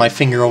slid my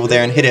finger over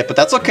there and hit it, but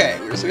that's okay.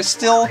 We're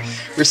still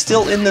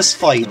in this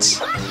fight.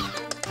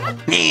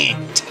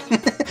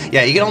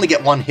 Yeah, you can only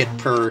get one hit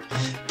per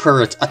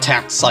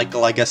attack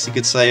cycle, I guess you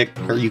could say,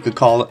 or you could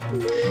call it.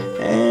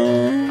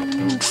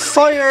 And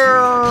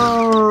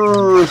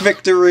fire!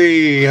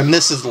 Victory! And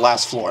this is the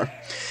last floor.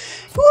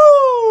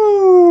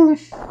 Woo!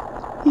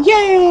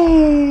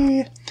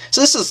 Yay!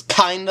 So this is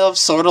kind of,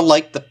 sort of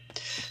like the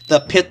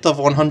pit of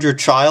 100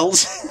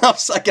 trials,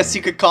 I guess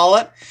you could call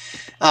it.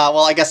 Well,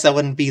 I guess that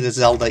wouldn't be the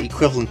Zelda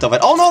equivalent of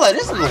it. Oh no, that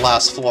isn't the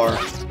last floor.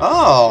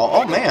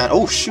 Oh man,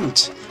 oh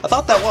shoot. I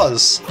thought that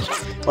was.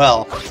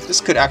 Well,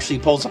 this could actually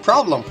pose a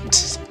problem.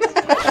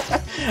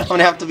 I'm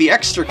gonna have to be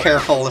extra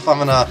careful if I'm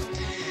gonna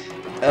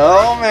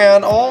Oh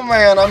man,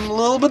 I'm a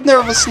little bit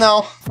nervous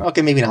now.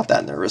 Okay, maybe not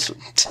that nervous.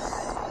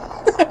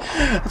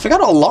 I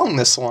forgot how long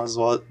this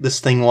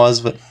thing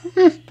was, but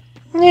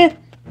we'll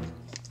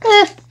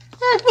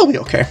be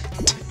okay.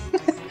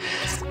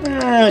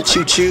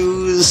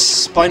 Choo-choos,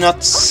 spy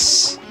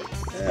nuts.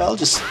 I'll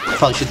just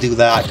probably should do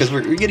that because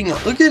we're getting a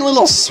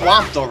little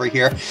swamped over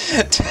here.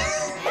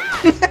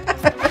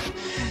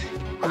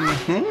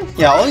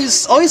 Yeah,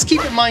 always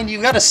keep in mind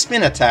you've got a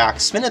spin attack.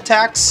 Spin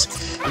attacks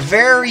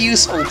very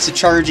useful to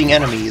charging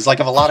enemies. Like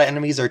if a lot of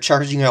enemies are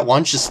charging you at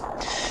once, just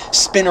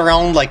spin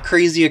around like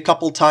crazy a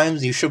couple times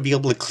and you should be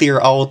able to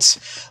clear out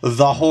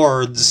the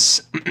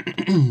hordes.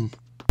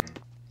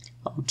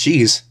 Oh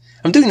jeez.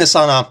 I'm doing this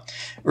on a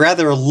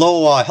rather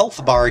low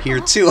health bar here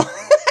too.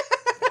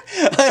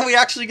 And we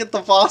actually get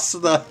the boss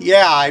of the...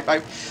 Yeah,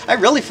 I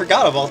really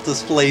forgot about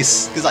this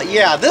place. Because,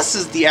 yeah, this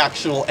is the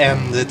actual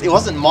end. It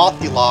wasn't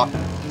Mothula.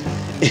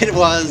 It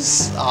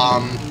was...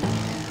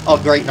 Oh,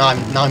 great, now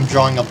I'm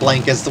drawing a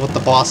blank as to what the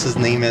boss's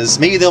name is.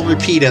 Maybe they'll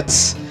repeat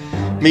it.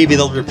 Maybe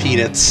they'll repeat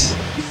it.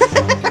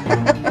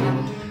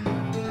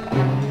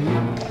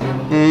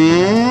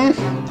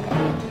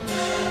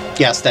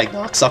 Yeah,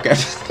 Stagnox, okay.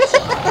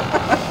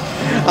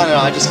 I don't know,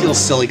 I just feel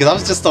silly, because I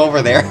was just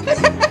over there.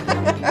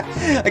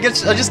 I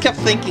just kept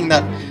thinking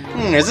that,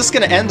 is this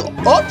gonna end?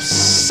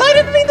 Oops! I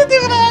didn't mean to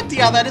do that!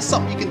 Yeah, that is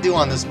something you can do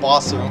on this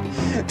boss room.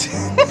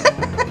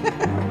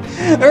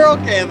 We're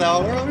okay,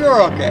 though.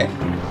 We're okay.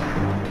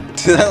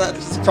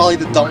 That's probably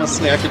the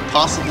dumbest way I could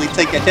possibly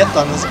take a hit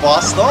on this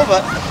boss, though,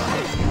 but...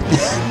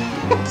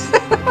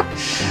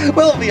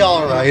 We'll be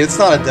alright. It's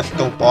not a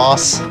difficult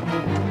boss.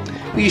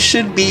 We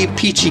should be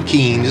peachy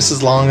keen, just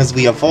as long as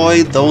we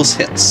avoid those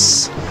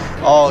hits.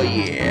 Oh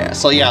yeah,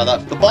 so yeah,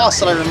 the boss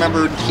that I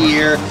remembered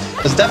here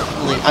was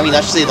definitely, I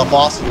should say the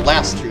boss in the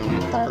last room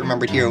that I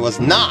remembered here was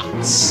not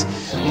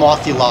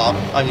Mothula.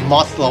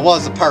 Mothula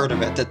was a part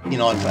of it, that,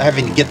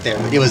 having to get there.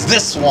 It was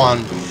this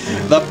one,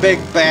 the big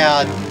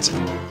bad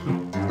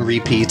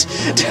repeat.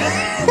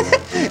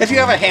 If you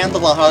have a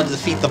handle on how to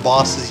defeat the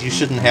bosses, you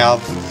shouldn't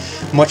have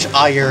much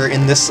ire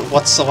in this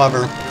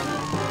whatsoever.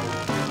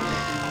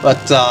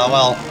 But,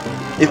 well...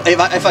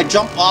 If I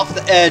jump off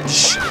the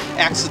edge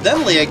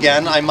accidentally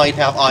again, I might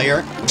have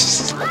ire.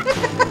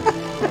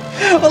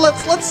 Well,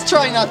 let's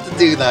try not to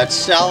do that,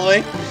 shall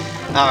we?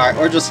 Alright,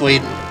 we're just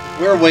waiting.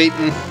 We're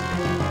waiting.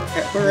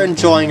 We're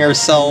enjoying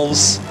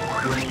ourselves.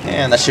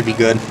 And that should be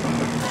good.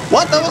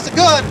 What? That wasn't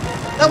good!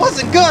 That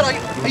wasn't good!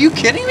 Are you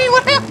kidding me?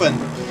 What happened?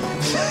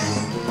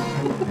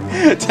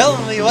 Tell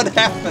me what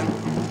happened.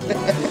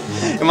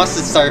 It must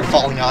have started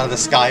falling out of the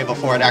sky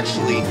before it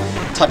actually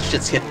touched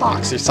its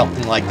hitbox or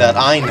something like that.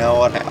 I know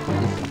what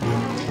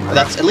happened.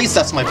 At least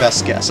that's my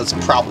best guess. That's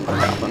probably what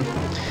happened.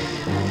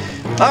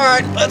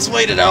 Alright, let's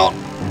wait it out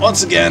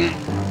once again.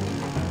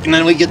 And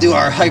then we can do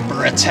our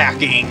hyper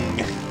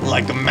attacking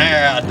like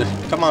mad.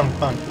 Come on,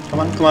 come on, come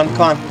on, come on,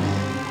 come on.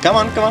 Come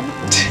on, come on.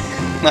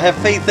 I have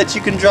faith that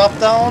you can drop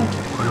down.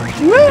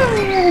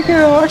 There we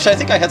go. Actually, I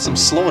think I had some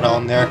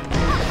slowdown there.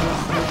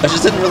 I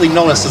just didn't really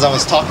notice as I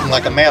was talking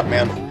like a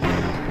madman.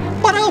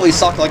 But I always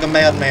talk like a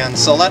madman,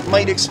 so that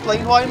might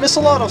explain why I miss a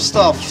lot of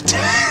stuff.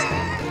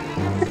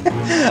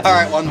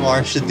 Alright, one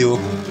more should do.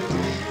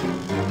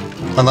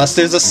 Unless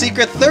there's a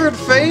secret third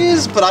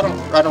phase, but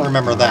I don't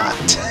remember that.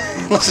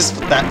 Let's just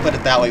put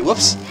it that way.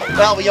 Whoops.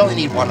 Well, we only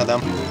need one of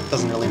them.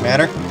 Doesn't really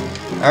matter.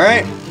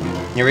 Alright.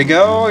 Here we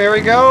go, here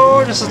we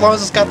go. Just as long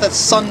as it's got that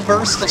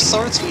sunburst of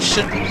sorts, we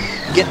should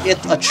get it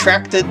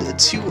attracted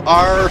to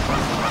our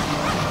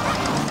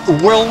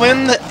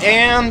whirlwind,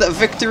 and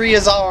victory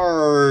is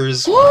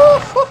ours!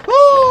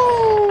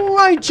 Woo-hoo-hoo!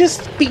 I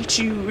just beat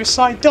you,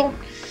 so I don't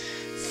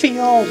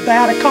feel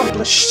bad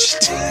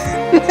accomplished.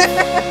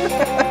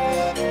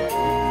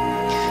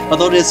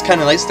 Although it is kind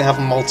of nice to have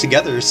them all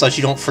together, so that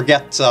you don't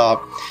forget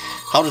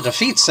how to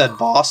defeat said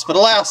boss. But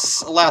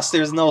alas,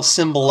 there's no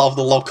symbol of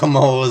the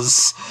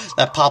Locomos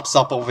that pops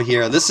up over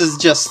here. This is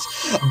just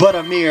but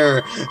a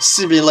mere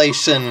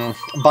simulation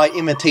by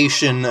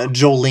imitation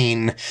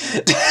Jolene.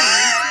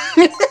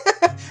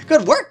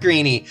 Good work,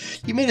 Greenie!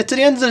 You made it to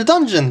the end of the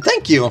dungeon,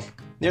 thank you!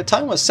 Your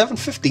time was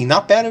 7:50,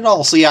 not bad at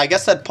all. So yeah, I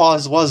guess that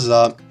pause was,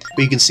 where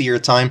you can see your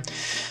time.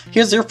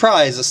 Here's your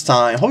prize this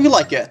time. Hope you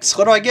like it.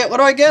 What do I get? What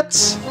do I get?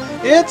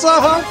 It's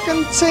a heart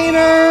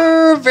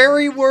container!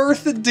 Very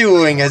worth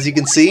doing, as you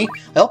can see.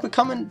 I hope you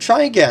come and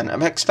try again.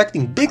 I'm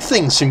expecting big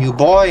things from you,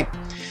 boy.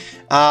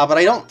 But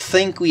I don't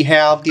think we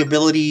have the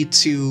ability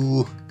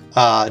to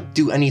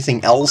do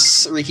anything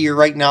else here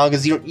right now,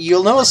 because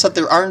you'll notice that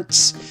there aren't...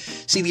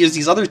 See, there's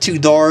these other two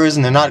doors,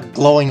 and they're not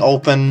glowing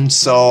open,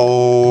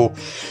 so...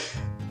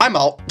 I'm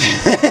out.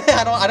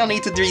 I don't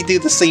need to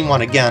redo the same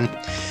one again.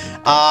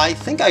 I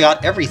think I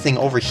got everything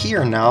over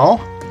here now.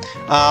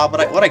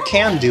 But what I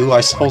can do, I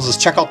suppose, is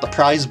check out the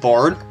prize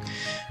board.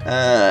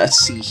 Let's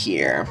see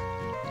here.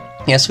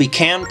 Yes, we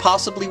can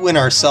possibly win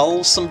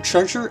ourselves some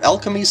treasure,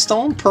 alchemy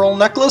stone, pearl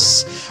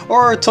necklace,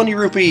 or 20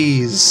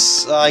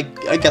 rupees. I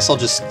guess I'll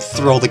just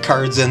throw the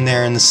cards in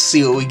there and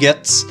see what we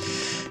get.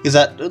 Is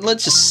that,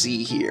 let's just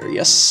see here.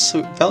 Yes,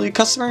 valued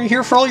customer,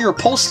 here for all your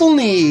postal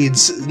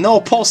needs.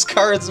 No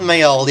postcards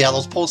mailed. Yeah,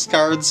 those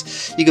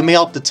postcards, you can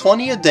mail up to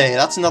 20 a day.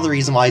 That's another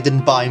reason why I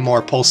didn't buy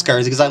more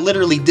postcards, because I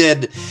literally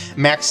did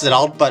max it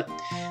out, but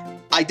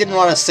I didn't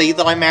want to say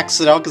that I maxed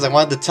it out because I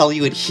wanted to tell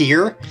you it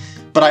here.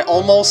 But I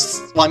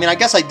almost, well, I mean, I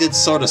guess I did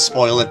sort of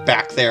spoil it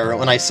back there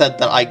when I said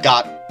that I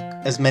got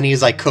as many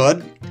as I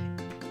could.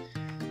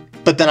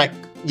 But then I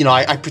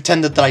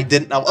pretended that I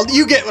didn't. Well,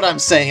 you get what I'm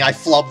saying. I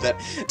flubbed it.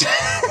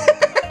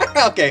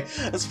 Okay,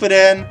 let's put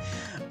in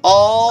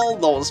all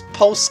those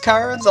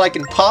postcards that I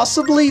can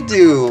possibly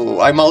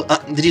do.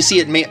 Did you see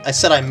it? I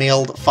said I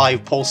mailed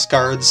 5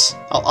 postcards.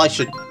 I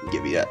should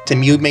give you that.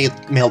 Tim, you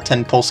mailed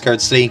 10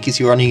 postcards today in case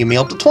you were running. You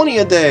mailed to 20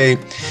 a day.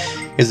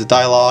 Here's the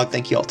dialogue.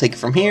 Thank you. I'll take it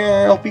from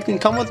here. Hope you can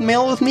come with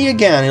mail with me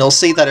again. It'll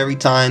say that every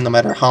time, no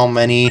matter how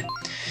many.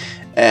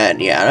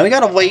 And yeah, now we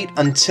gotta wait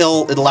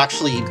until it'll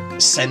actually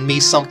send me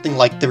something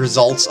like the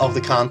results of the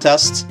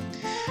contest.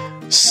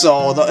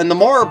 So, and the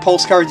more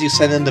postcards you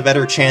send in, the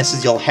better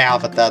chances you'll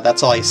have at that.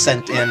 That's why I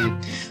sent in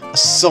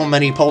so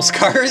many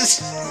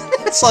postcards.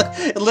 It's like,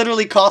 it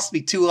literally cost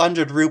me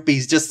 200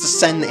 rupees just to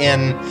send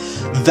in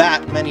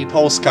that many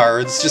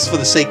postcards, just for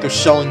the sake of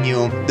showing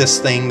you this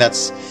thing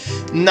that's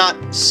not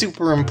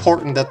super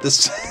important at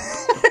this.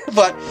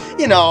 But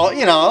you know,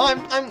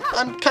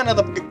 I'm kind of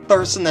the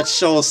person that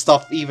shows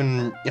stuff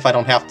even if I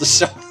don't have to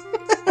show.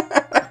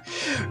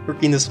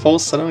 Working this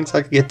post, I don't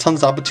exactly get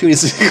tons of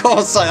opportunities to go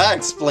outside. That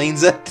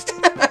explains it.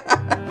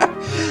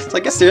 So I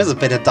guess there is a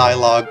bit of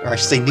dialogue, or I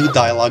should say new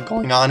dialogue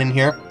going on in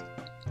here.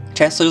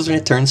 Chancellor's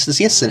returns to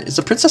the incident. Is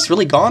the princess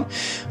really gone?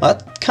 Well,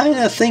 that kind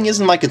of thing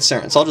isn't my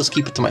concern, so I'll just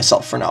keep it to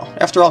myself for now.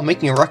 After all,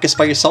 making a ruckus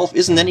by yourself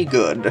isn't any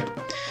good.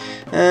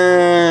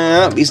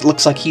 He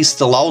looks like he's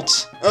still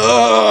out.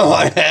 Oh,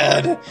 my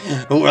head!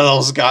 Who are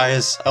those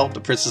guys? I hope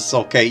the princess is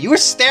okay. You were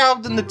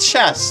stabbed in the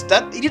chest.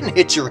 He didn't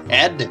hit your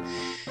head.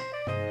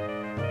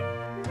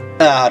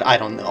 I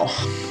don't know.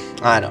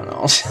 I don't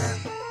know.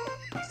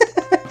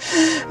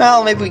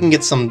 Well, maybe we can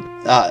get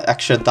some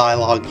extra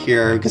dialogue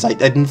here, because I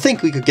didn't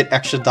think we could get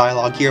extra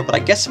dialogue here, but I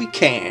guess we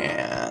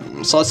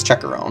can. So let's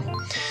check around.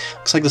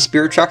 Looks like the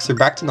spirit tracks are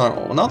back to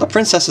normal. Well, now the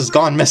princess has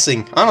gone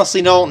missing.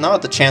 Honestly, no, now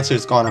that the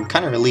Chancellor's gone, I'm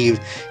kind of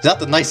relieved. He's not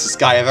the nicest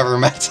guy I've ever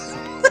met.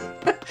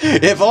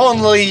 If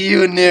only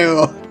you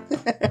knew.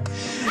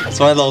 It's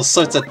one of those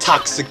sorts of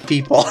toxic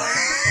people.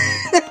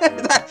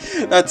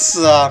 That's,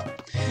 I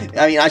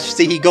mean, I should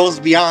say he goes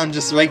beyond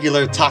just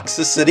regular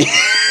toxicity.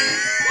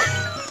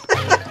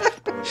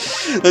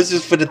 Let's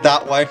just put it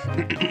that way.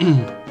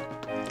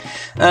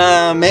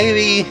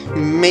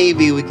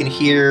 Maybe we can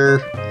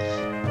hear...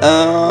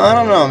 I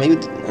don't know, maybe...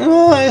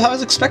 I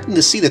was expecting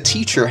to see the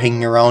teacher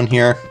hanging around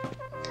here.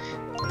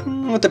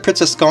 With the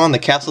princess gone, the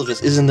castle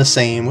just isn't the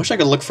same. Wish I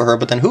could look for her,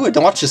 but then who would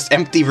watch this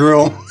empty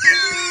room?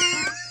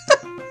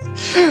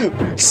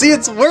 See,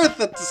 it's worth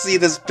it to see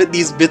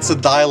these bits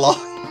of dialogue.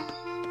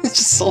 It's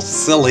just so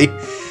silly.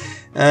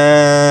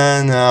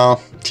 No,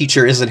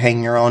 teacher isn't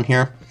hanging around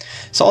here.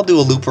 So I'll do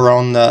a loop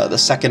around the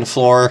second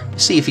floor,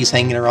 see if he's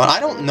hanging around. I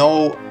don't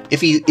know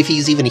if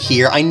he's even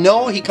here. I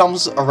know he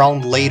comes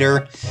around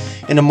later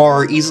in a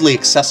more easily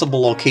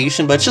accessible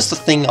location, but it's just a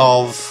thing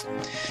of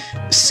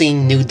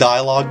seeing new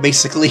dialogue,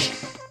 basically.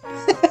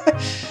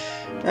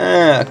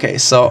 Okay,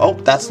 so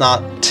that's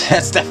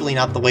definitely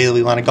not the way that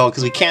we want to go,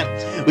 because we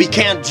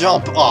can't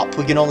jump up.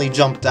 We can only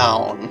jump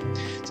down.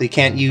 So you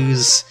can't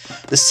use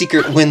the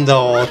secret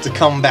window to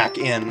come back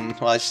in.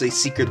 Well, I should say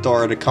secret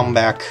door to come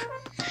back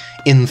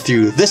in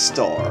through this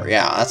door.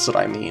 Yeah, that's what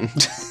I mean.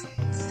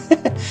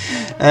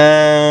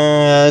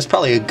 There's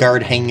probably a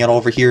guard hanging out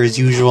over here as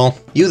usual.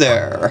 You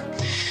there.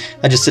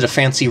 I just did a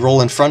fancy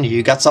roll in front of you.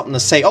 You got something to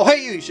say? Oh,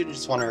 hey, you should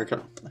just want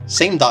to...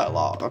 Same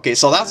dialogue. Okay,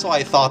 so that's why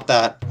I thought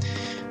that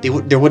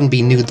there wouldn't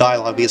be new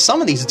dialogue, because some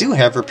of these do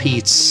have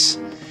repeats.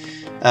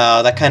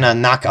 That kind of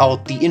knock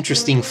out the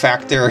interesting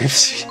factor.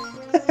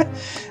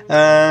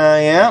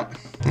 Yeah,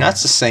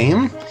 that's the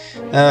same.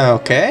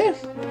 Okay.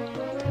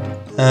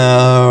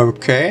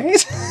 Okay.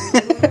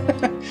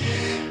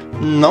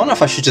 I don't know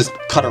if I should just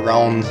cut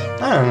around.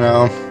 I don't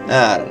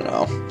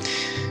know.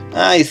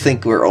 I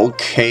think we're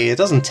okay. It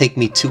doesn't take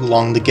me too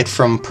long to get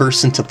from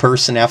person to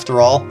person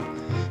after all.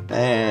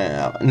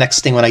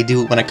 Next thing when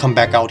I come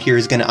back out here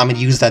I'm gonna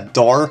use that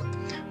door.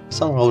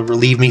 Someone will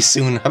relieve me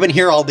soon. I've been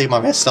here all day by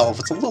myself.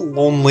 It's a little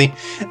lonely.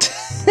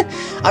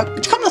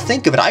 Come to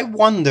think of it, I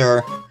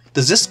wonder,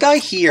 does this guy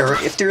here,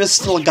 if there is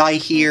still a guy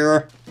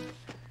here...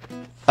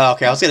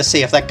 Okay, I was gonna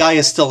say, if that guy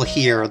is still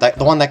here,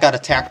 the one that got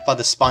attacked by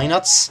the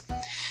Spy-Nuts,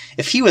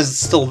 if he was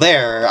still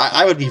there,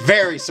 I would be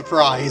very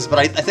surprised, but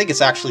I think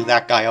it's actually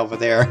that guy over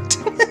there.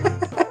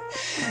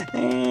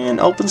 And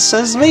open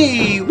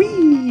sesame!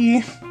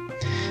 Whee!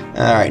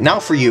 Alright, now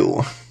for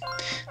you.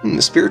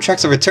 The spirit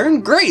tracks have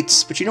returned?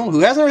 Great! But you know who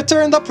hasn't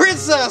returned? The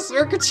princess!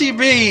 Where could she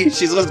be?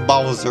 She's with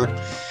Bowser.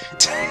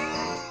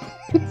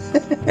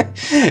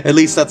 At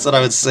least that's what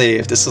I would say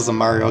if this was a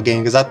Mario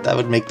game, because that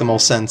would make the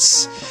most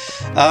sense.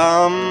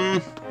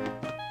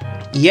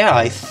 Yeah,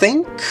 I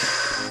think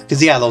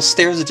Because, yeah, those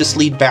stairs that just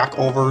lead back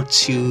over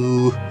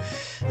to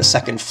the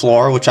second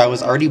floor, which I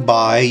was already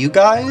by. You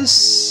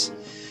guys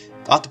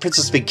thought the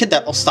princess had been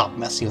kidnapped. Oh, stop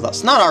messing with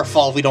us. Not our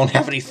fault we don't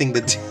have anything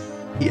to do.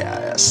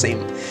 Yeah, same.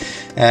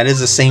 That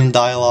is the same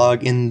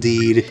dialogue,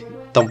 indeed.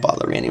 Don't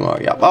bother me anymore.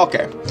 Yeah,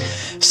 okay.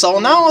 So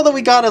now that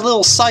we got a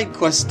little side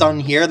quest done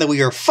here that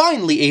we are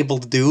finally able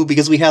to do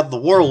because we had the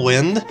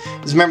whirlwind.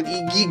 Because remember,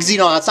 you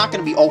know, it's not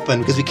going to be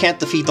open because we can't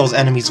defeat those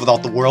enemies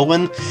without the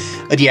whirlwind.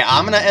 But yeah,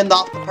 I'm going to end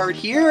off the part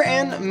here,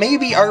 and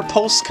maybe our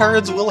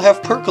postcards will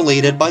have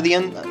percolated by the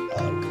end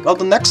of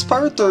the next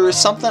part or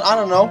something. I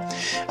don't know.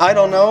 I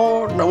don't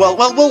know. Well,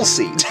 we'll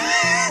see.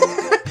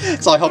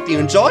 So I hope you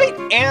enjoyed,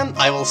 and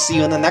I will see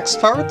you in the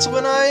next part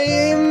when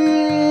I,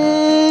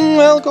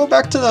 well, go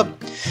back to the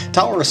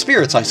Tower of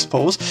Spirits, I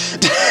suppose.